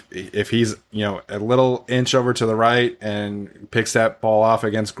if he's, a little inch over to the right and picks that ball off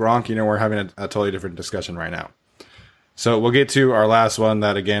against Gronk, we're having a totally different discussion right now. So we'll get to our last one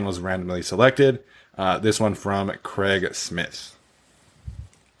that, again, was randomly selected. This one from Craig Smith.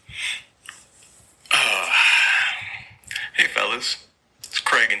 Hey, fellas. It's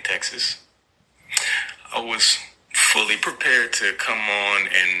Craig in Texas. I was fully prepared to come on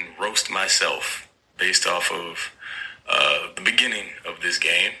and roast myself based off of the beginning of this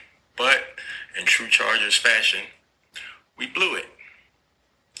game, but in true Chargers fashion, we blew it.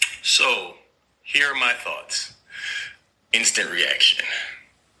 So, here are my thoughts. Instant reaction.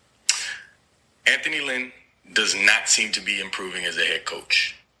 Anthony Lynn does not seem to be improving as a head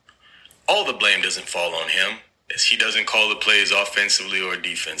coach. all the blame doesn't fall on him, as he doesn't call the plays offensively or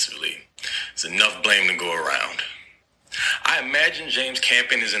defensively. There's enough blame to go around. I imagine James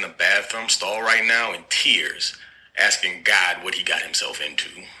Campen is in a bathroom stall right now in tears, asking God what he got himself into.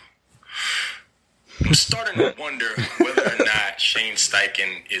 I'm starting to wonder whether or not Shane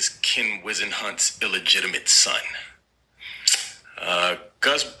Steichen is Ken Wisenhunt's illegitimate son.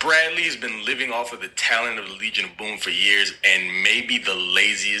 Gus Bradley has been living off of the talent of the Legion of Boom for years and may be the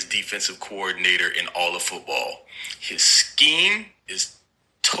laziest defensive coordinator in all of football. His scheme is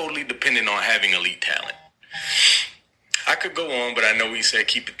totally dependent on having elite talent. I could go on, but I know he said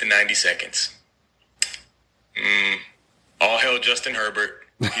keep it to 90 seconds. All hail Justin Herbert.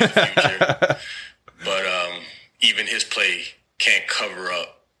 He's the future. But even his play can't cover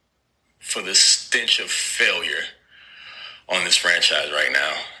up for the stench of failure on this franchise right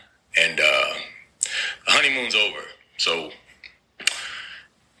now. And the honeymoon's over. So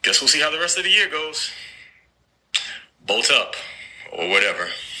guess we'll see how the rest of the year goes. Bolt up or whatever.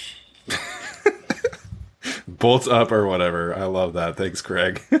 Bolt up or whatever. I love that. Thanks,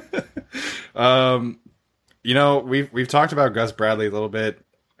 Craig. We've talked about Gus Bradley a little bit.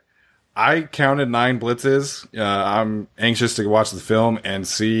 I counted 9 blitzes. I'm anxious to watch the film and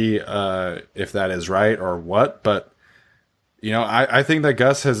see if that is right or what. But, I think that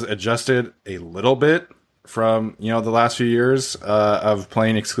Gus has adjusted a little bit from, the last few years of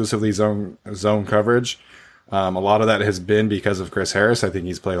playing exclusively zone coverage. A lot of that has been because of Chris Harris. I think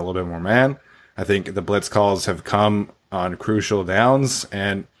he's played a little bit more man. I think the blitz calls have come on crucial downs.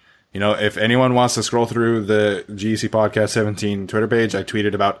 And, if anyone wants to scroll through the GEC Podcast 17 Twitter page, I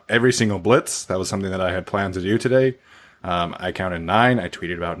tweeted about every single blitz. That was something that I had planned to do today. I counted 9. I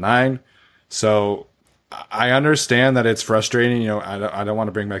tweeted about 9. So I understand that it's frustrating. I don't want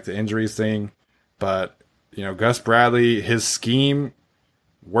to bring back the injuries thing. But, Gus Bradley, his scheme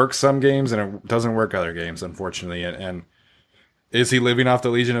works some games and it doesn't work other games, unfortunately. And is he living off the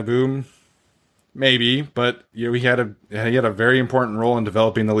Legion of Boom? Maybe, but he had a very important role in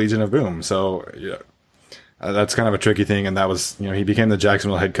developing the Legion of Boom. So that's kind of a tricky thing. And that was, he became the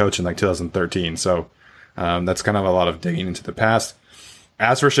Jacksonville head coach in 2013. So that's kind of a lot of digging into the past.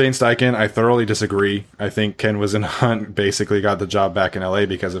 As for Shane Steichen, I thoroughly disagree. I think Ken Wisenhunt basically got the job back in LA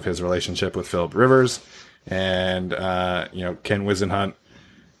because of his relationship with Philip Rivers, and Ken Wisenhunt.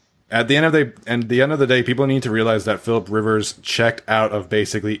 At the end of the day, people need to realize that Philip Rivers checked out of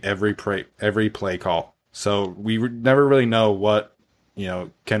basically every play call. So we never really know what,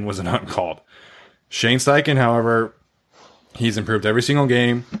 Ken Wisenhunt called. Shane Steichen, however, he's improved every single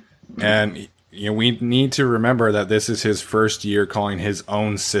game. And, we need to remember that this is his first year calling his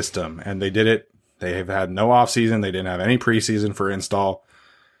own system. And they did it. They have had no offseason. They didn't have any preseason for install.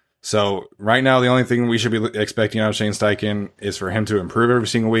 So right now, the only thing we should be expecting out of Shane Steichen is for him to improve every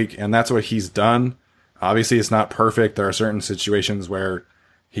single week, and that's what he's done. Obviously, it's not perfect. There are certain situations where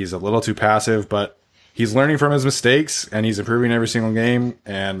he's a little too passive, but he's learning from his mistakes, and he's improving every single game.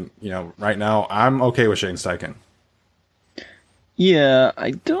 And, right now, I'm okay with Shane Steichen. Yeah,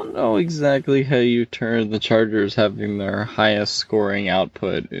 I don't know exactly how you turn the Chargers having their highest scoring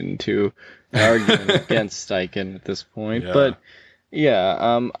output into an argument against Steichen at this point, but...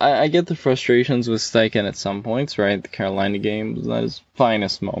 Yeah, I get the frustrations with Steichen at some points, right? The Carolina game was not his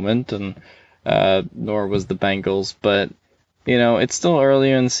finest moment, and nor was the Bengals, but, it's still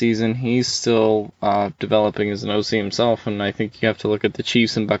earlier in the season. He's still developing as an OC himself, and I think you have to look at the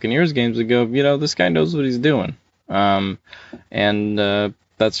Chiefs and Buccaneers games and go, this guy knows what he's doing. And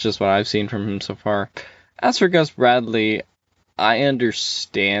that's just what I've seen from him so far. As for Gus Bradley, I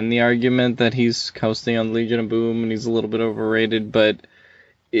understand the argument that he's coasting on Legion of Boom and he's a little bit overrated, but,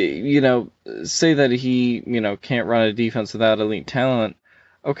 say that he, can't run a defense without elite talent.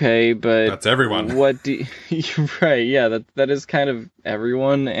 Okay, but... That's everyone. Right, yeah, that is kind of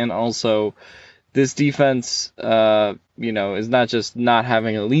everyone, and also this defense, is not just not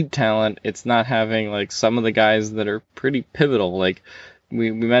having elite talent, it's not having, some of the guys that are pretty pivotal. Like,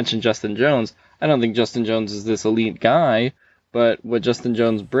 we mentioned Justin Jones. I don't think Justin Jones is this elite guy, but what Justin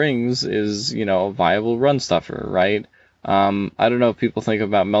Jones brings is, a viable run stuffer, right? I don't know if people think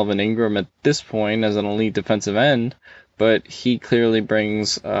about Melvin Ingram at this point as an elite defensive end, but he clearly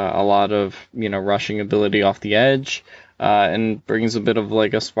brings a lot of, rushing ability off the edge and brings a bit of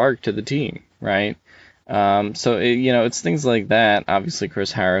a spark to the team, right? So, it's things like that. Obviously,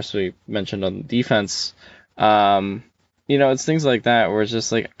 Chris Harris, we mentioned on the defense. It's things like that where it's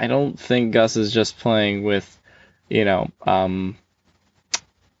just I don't think Gus is just playing with, not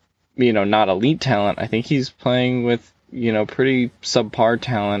elite talent. I think he's playing with, pretty subpar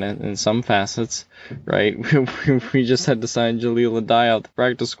talent in some facets, right? We just had to sign Jaleel Adai out the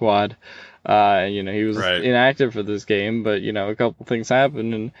practice squad. He was inactive for this game, but, a couple things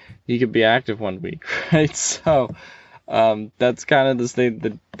happened and he could be active one week, right? So that's kind of the state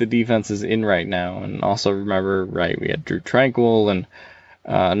that the defense is in right now. And also remember, right, we had Drew Tranquil and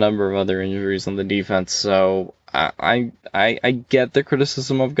a number of other injuries on the defense. So I get the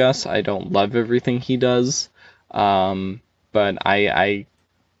criticism of Gus. I don't love everything he does. But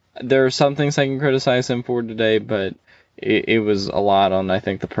there are some things I can criticize him for today, but it was a lot on, I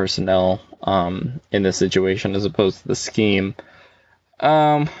think, the personnel in this situation as opposed to the scheme.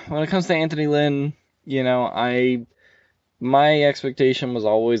 When it comes to Anthony Lynn, my expectation was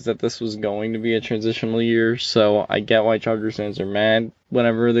always that this was going to be a transitional year, so I get why Chargers fans are mad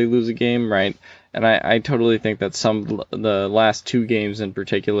whenever they lose a game, right? And I totally think that the last 2 games in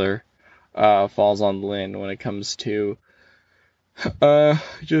particular falls on Lynn when it comes to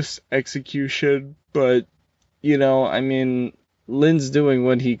just execution. But, Lynn's doing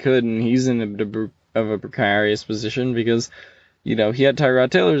what he could, and he's in a bit of a precarious position because, he had Tyrod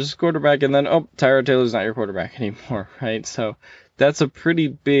Taylor as his quarterback, and then, Tyrod Taylor's not your quarterback anymore, right? So that's a pretty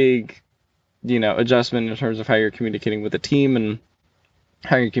big, adjustment in terms of how you're communicating with the team and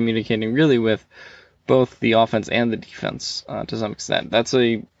how you're communicating really with both the offense and the defense to some extent. That's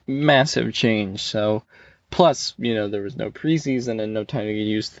a massive change. So plus, there was no preseason and no time to get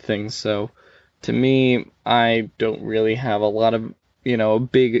used to things. So to me, I don't really have a lot of, a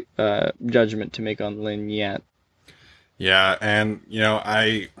big judgment to make on Lynn yet. Yeah, and,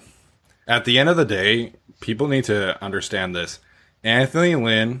 at the end of the day, people need to understand this. Anthony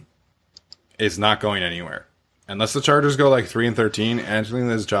Lynn is not going anywhere. Unless the Chargers go 3-13, Anthony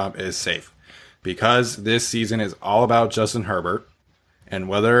Lynn's job is safe. Because this season is all about Justin Herbert. And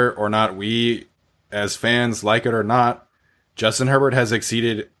whether or not we, as fans, like it or not, Justin Herbert has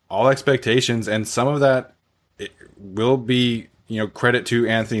exceeded all expectations. And some of that will be, credit to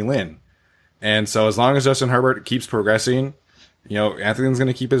Anthony Lynn. And so as long as Justin Herbert keeps progressing, Anthony Lynn's going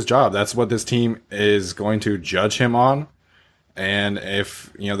to keep his job. That's what this team is going to judge him on. And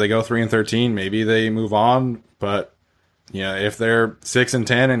if, they go 3-13, maybe they move on. But, if they're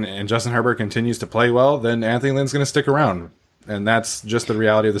 6-10 and Justin Herbert continues to play well, then Anthony Lynn's going to stick around. And that's just the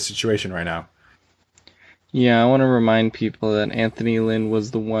reality of the situation right now. Yeah, I want to remind people that Anthony Lynn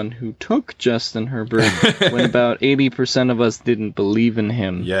was the one who took Justin Herbert when about 80% of us didn't believe in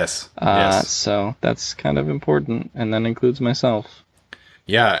him. Yes. Yes. So that's kind of important, and that includes myself.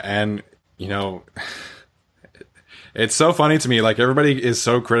 Yeah, and, it's so funny to me. Everybody is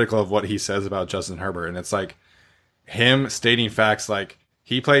so critical of what he says about Justin Herbert, and it's him stating facts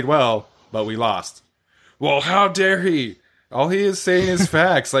he played well, but we lost. Well, how dare he? All he is saying is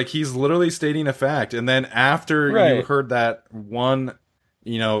facts. He's literally stating a fact. And then after you heard that one,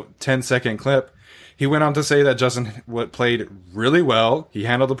 10-second clip, he went on to say that Justin played really well. He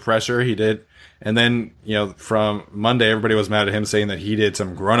handled the pressure. He did. And then, from Monday, everybody was mad at him saying that he did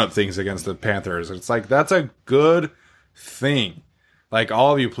some grown-up things against the Panthers. It's that's a good thing.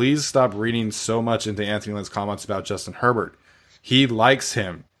 All of you, please stop reading so much into Anthony Lynn's comments about Justin Herbert. He likes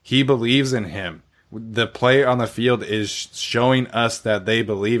him. He believes in him. The play on the field is showing us that they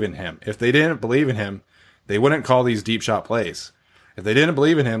believe in him. If they didn't believe in him, they wouldn't call these deep shot plays. If they didn't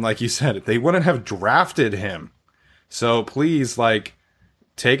believe in him, like you said, they wouldn't have drafted him. So please,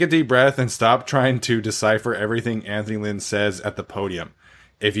 take a deep breath and stop trying to decipher everything Anthony Lynn says at the podium.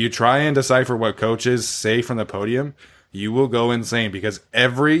 If you try and decipher what coaches say from the podium, you will go insane because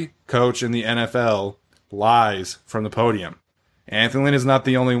every coach in the NFL lies from the podium. Anthony Lynn is not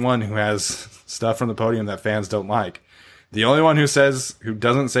the only one who has stuff from the podium that fans don't like. The only one who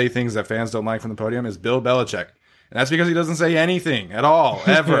doesn't say things that fans don't like from the podium is Bill Belichick. And that's because he doesn't say anything at all,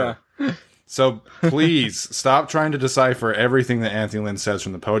 ever. Yeah. So please stop trying to decipher everything that Anthony Lynn says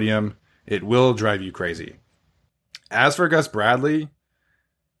from the podium. It will drive you crazy. As for Gus Bradley,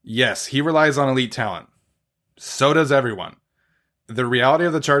 yes, he relies on elite talent. So does everyone. The reality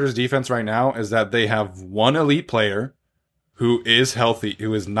of the Chargers defense right now is that they have one elite player who is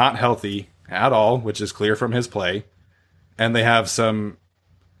not healthy at all, which is clear from his play. And they have some,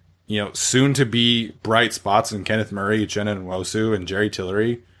 soon to be bright spots in Kenneth Murray, Uchenna Nwosu, and Jerry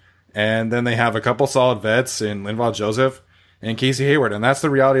Tillery. And then they have a couple solid vets in Linval Joseph and Casey Hayward. And that's the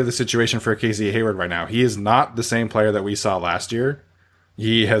reality of the situation for Casey Hayward right now. He is not the same player that we saw last year.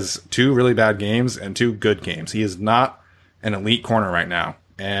 He has 2 really bad games and 2 good games. He is not an elite corner right now.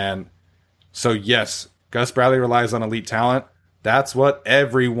 And so, yes, Gus Bradley relies on elite talent. That's what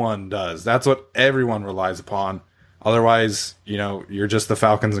everyone does. That's what everyone relies upon. Otherwise, you're just the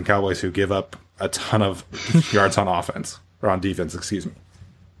Falcons and Cowboys who give up a ton of yards on offense or on defense, excuse me.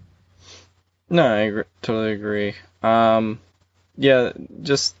 No, I totally agree. Yeah,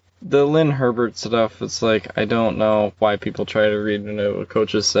 just the Lynn Herbert stuff, it's like, I don't know why people try to read into what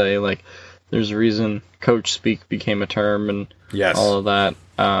coaches say. Like, there's a reason coach speak became a term and all of that.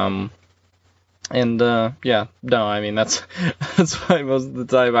 Yeah, no, I mean, that's why most of the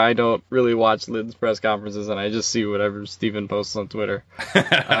time I don't really watch Lynn's press conferences, and I just see whatever Steven posts on Twitter.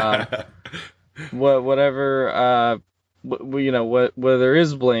 What there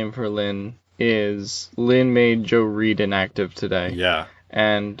is blame for Lynn is Lynn made Joe Reed inactive today. Yeah.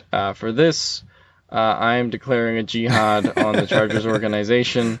 And for this, I am declaring a jihad on the Chargers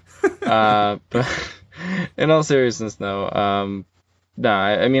organization. But in all seriousness, no.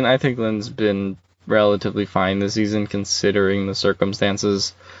 I mean, I think Lynn's been relatively fine this season considering the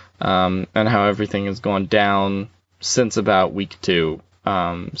circumstances and how everything has gone down since about week 2,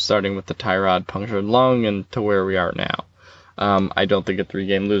 starting with the Tyrod punctured lung and to where we are now. I don't think a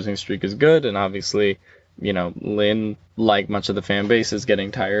 3-game losing streak is good, and obviously, Lynn, like much of the fan base, is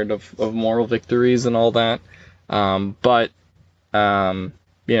getting tired of moral victories and all that. I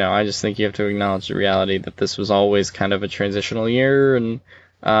just think you have to acknowledge the reality that this was always kind of a transitional year, and,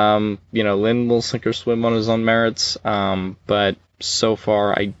 Lynn will sink or swim on his own merits, but so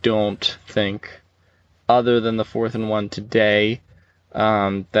far I don't think, other than the 4th and 1 today,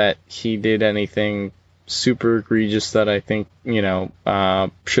 that he did anything super egregious that I think,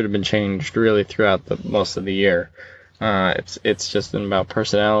 should have been changed really throughout most of the year. It's just been about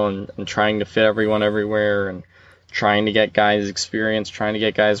personnel and trying to fit everyone everywhere and trying to get guys experience, trying to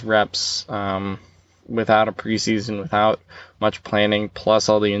get guys reps, without a preseason, without much planning, plus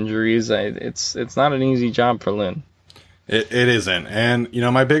all the injuries. It's not an easy job for Lynn. It isn't. And,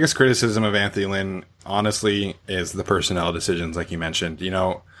 my biggest criticism of Anthony Lynn, honestly, is the personnel decisions, like you mentioned.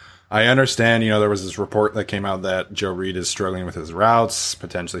 I understand, there was this report that came out that Joe Reed is struggling with his routes,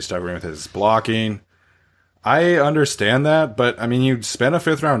 potentially struggling with his blocking. I understand that, but, you spent a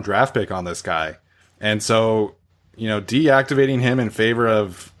 5th-round draft pick on this guy. And so, deactivating him in favor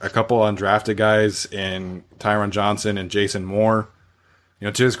of a couple undrafted guys in Tyron Johnson and Jason Moore.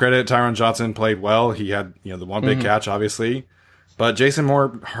 To his credit, Tyron Johnson played well. He had, the one big catch, obviously. But Jason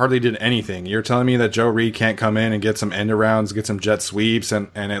Moore hardly did anything. You're telling me that Joe Reed can't come in and get some end arounds, get some jet sweeps, and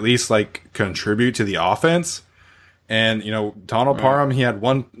at least, contribute to the offense? And, Donald Parham, he had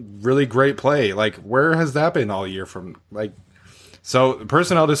one really great play. Where has that been all year so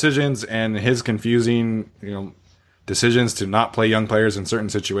personnel decisions and his confusing, decisions to not play young players in certain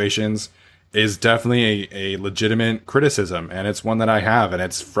situations is definitely a legitimate criticism, and it's one that I have, and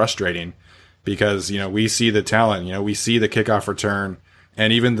it's frustrating because, we see the talent, we see the kickoff return,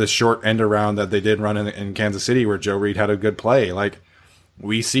 and even the short end around that they did run in Kansas City where Joe Reed had a good play.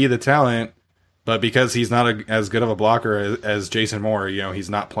 We see the talent, but because he's not as good of a blocker as Jason Moore, he's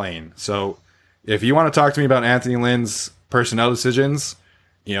not playing. So if you want to talk to me about Anthony Lynn's personnel decisions,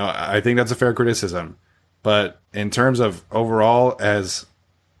 I think that's a fair criticism. But in terms of overall as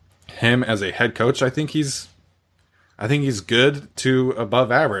him as a head coach, I think he's good to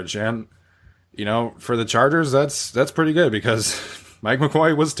above average. And, for the Chargers, that's pretty good because Mike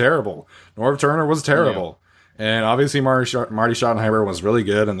McCoy was terrible. Norv Turner was terrible. Yeah. And obviously Marty Schottenheimer was really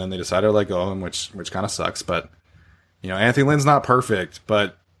good, and then they decided to let go of him, which kind of sucks. But, Anthony Lynn's not perfect,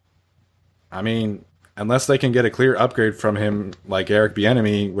 but, unless they can get a clear upgrade from him like Eric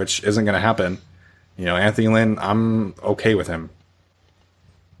Bieniemy, which isn't going to happen, Anthony Lynn, I'm okay with him.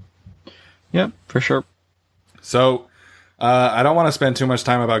 Yep, for sure. So, I don't want to spend too much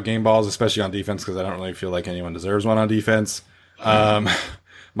time about game balls, especially on defense, because I don't really feel like anyone deserves one on defense.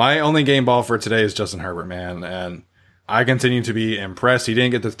 My only game ball for today is Justin Herbert, man, and I continue to be impressed. He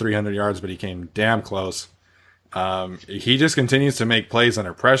didn't get to 300 yards, but he came damn close. He just continues to make plays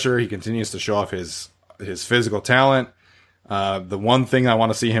under pressure. He continues to show off his physical talent. The one thing I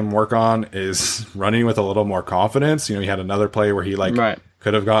want to see him work on is running with a little more confidence. He had another play where he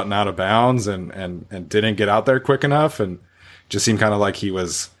could have gotten out of bounds and didn't get out there quick enough, and just seemed kind of like he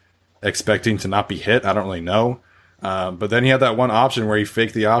was expecting to not be hit. I don't really know. But then he had that one option where he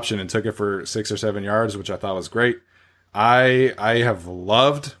faked the option and took it for 6 or 7 yards, which I thought was great. I have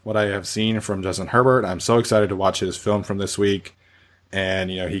loved what I have seen from Justin Herbert. I'm so excited to watch his film from this week. And,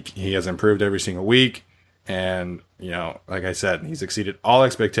 he has improved every single week. And, like I said, he's exceeded all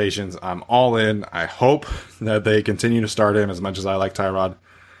expectations. I'm all in. I hope that they continue to start him as much as I like Tyrod.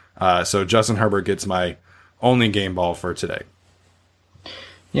 So Justin Herbert gets my only game ball for today.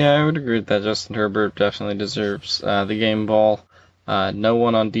 Yeah, I would agree with that. Justin Herbert definitely deserves the game ball. No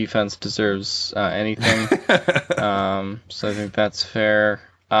one on defense deserves anything. So I think that's fair.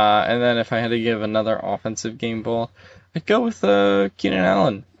 And then if I had to give another offensive game ball, I'd go with Keenan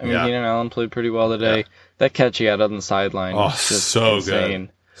Allen. I mean, Keenan Allen played pretty well today. Yeah. That catch he had on the sideline was just so insane.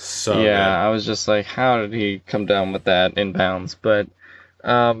 Good. So good. I was just like, how did he come down with that inbounds? But,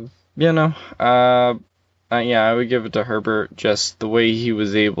 I would give it to Herbert. Just the way he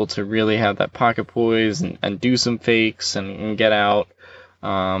was able to really have that pocket poise and do some fakes and get out.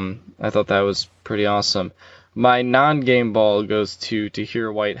 I thought that was pretty awesome. My non-game ball goes to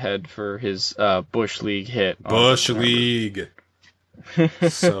Tahir Whitehead for his Bush League hit. Bush League.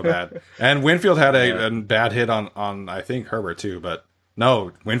 So bad. And Winfield had a bad hit on I think Herbert too, but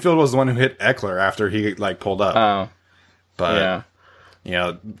no, Winfield was the one who hit Eckler after he pulled up. Oh. But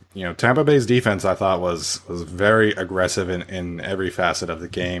Tampa Bay's defense I thought was very aggressive in every facet of the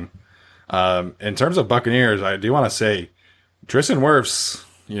game. In terms of Buccaneers, I do want to say Tristan Wirfs,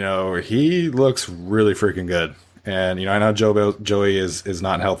 he looks really freaking good. And I know Joey is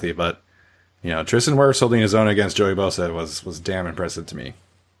not healthy, but Tristan Wirfs holding his own against Joey Bosa was damn impressive to me.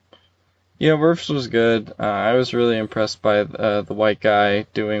 Yeah, Wirfs was good. I was really impressed by the white guy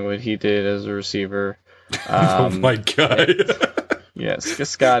doing what he did as a receiver. The white guy.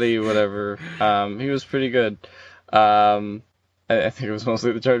 Scotty, whatever. He was pretty good. I think it was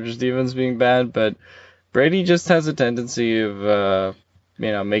mostly the Chargers defense being bad, but Brady just has a tendency of,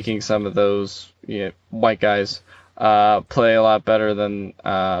 making some of those white guys play a lot better than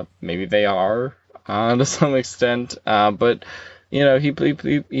maybe they are to some extent. But he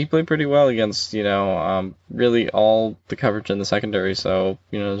played pretty well against really all the coverage in the secondary. So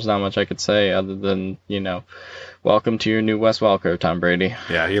there's not much I could say other than welcome to your new Wes Welker, Tom Brady.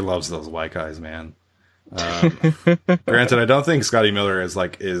 Yeah, he loves those white guys, man. Granted, I don't think Scotty Miller is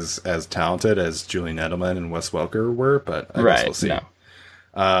as talented as Julian Edelman and Wes Welker were, but I guess we'll see.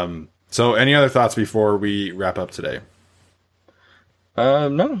 No. So any other thoughts before we wrap up today?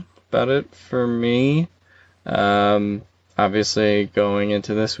 No, about it for me. Obviously, going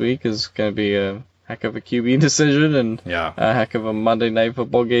into this week is going to be a heck of a QB decision and a heck of a Monday Night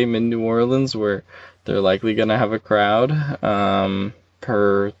Football game in New Orleans where they're likely going to have a crowd. I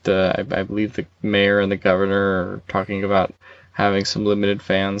believe the mayor and the governor are talking about having some limited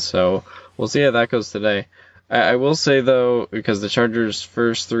fans, so we'll see how that goes today. I will say, though, because the Chargers'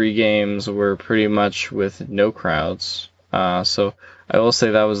 first 3 games were pretty much with no crowds, so I will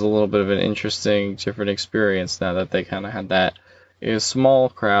say that was a little bit of an interesting, different experience now that they kind of had that small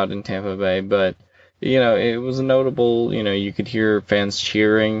crowd in Tampa Bay, but it was notable. You could hear fans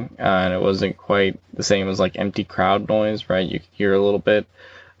cheering, and it wasn't quite the same as empty crowd noise, right? You could hear a little bit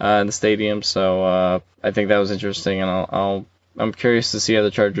in the stadium, so I think that was interesting, and I'm curious to see how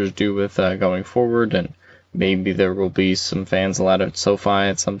the Chargers do with going forward, and maybe there will be some fans allowed at SoFi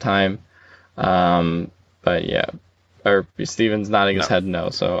at some time. But yeah. Or Steven's nodding his head no,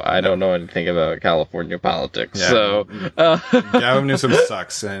 so I don't know anything about California politics. Yeah. So Gavin Newsom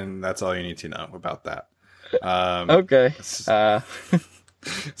sucks, and that's all you need to know about that. Okay. So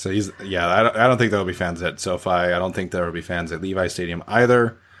I don't think there will be fans at SoFi. I don't think there will be fans at Levi Stadium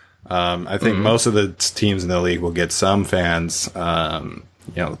either. I think most of the teams in the league will get some fans,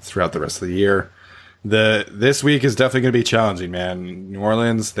 throughout the rest of the year. This week is definitely going to be challenging, man. New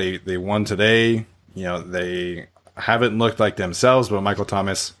Orleans, they won today. They haven't looked like themselves, but Michael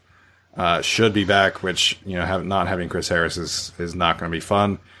Thomas should be back, which not having Chris Harris is not going to be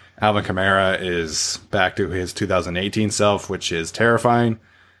fun. Alvin Kamara is back to his 2018 self, which is terrifying.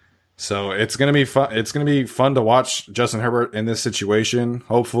 So it's going to be fun. It's going to be fun to watch Justin Herbert in this situation.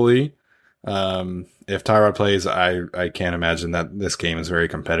 Hopefully, if Tyrod plays, I can't imagine that this game is very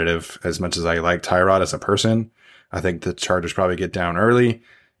competitive. As much as I like Tyrod as a person, I think the Chargers probably get down early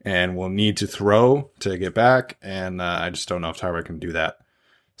and will need to throw to get back. And I just don't know if Tyrod can do that.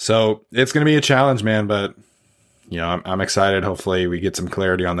 So it's going to be a challenge, man. But I'm excited. Hopefully we get some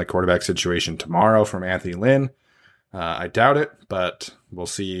clarity on the quarterback situation tomorrow from Anthony Lynn. I doubt it, but we'll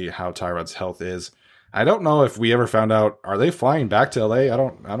see how Tyrod's health is. I don't know if we ever found out, are they flying back to LA? I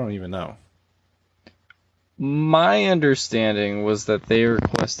don't even know. My understanding was that they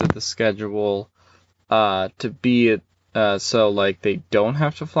requested the schedule to be so they don't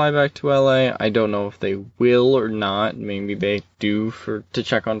have to fly back to LA. I don't know if they will or not. Maybe they do to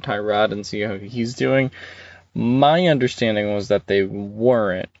check on Tyrod and see how he's doing. My understanding was that they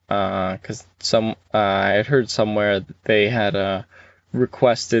weren't, because I had heard somewhere that they had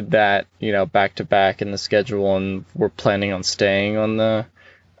requested that back to back in the schedule, and were planning on staying in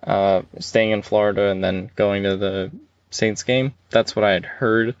Florida and then going to the Saints game. That's what I had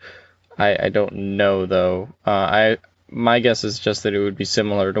heard. I don't know though. My guess is just that it would be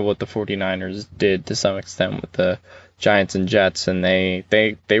similar to what the 49ers did to some extent with the Giants and Jets, and they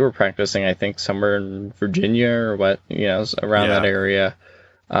were practicing, I think, somewhere in Virginia or around that area.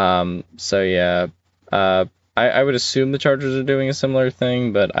 I would assume the Chargers are doing a similar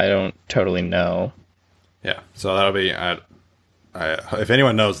thing, but I don't totally know. Yeah, so that'll be. If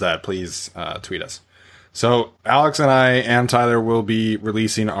anyone knows that, please tweet us. So Alex and I and Tyler will be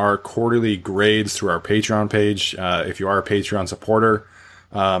releasing our quarterly grades through our Patreon page. If you are a Patreon supporter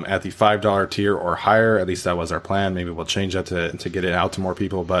at the $5 tier or higher, at least that was our plan. Maybe we'll change that to get it out to more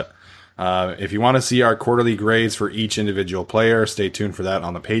people. But if you want to see our quarterly grades for each individual player, stay tuned for that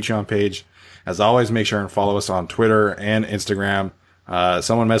on the Patreon page. As always, make sure and follow us on Twitter and Instagram.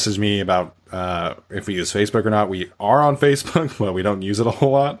 Someone messaged me about if we use Facebook or not. We are on Facebook, but we don't use it a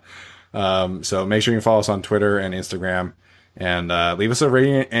whole lot. So make sure you follow us on Twitter and Instagram, and leave us a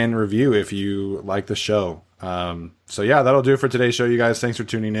rating and review if you like the show. So yeah, that'll do it for today's show, you guys. Thanks for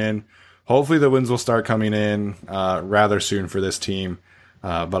tuning in. Hopefully the wins will start coming in rather soon for this team.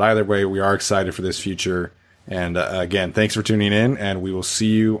 But either way, we are excited for this future. And again, thanks for tuning in, and we will see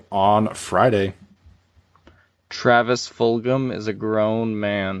you on Friday. Travis Fulgham is a grown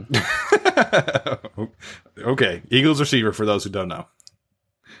man. Okay, Eagles receiver for those who don't know.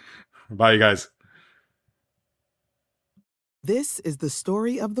 Bye, you guys. This is the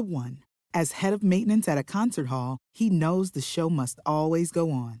story of the one. As head of maintenance at a concert hall, he knows the show must always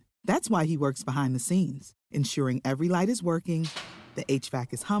go on. That's why he works behind the scenes, ensuring every light is working, the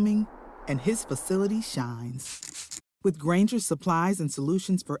HVAC is humming, and his facility shines. With Grainger's supplies and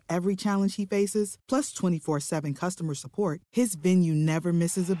solutions for every challenge he faces, plus 24/7 customer support, his venue never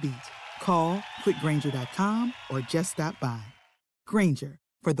misses a beat. Call quickgrainger.com or just stop by. Grainger,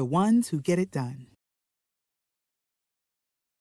 for the ones who get it done.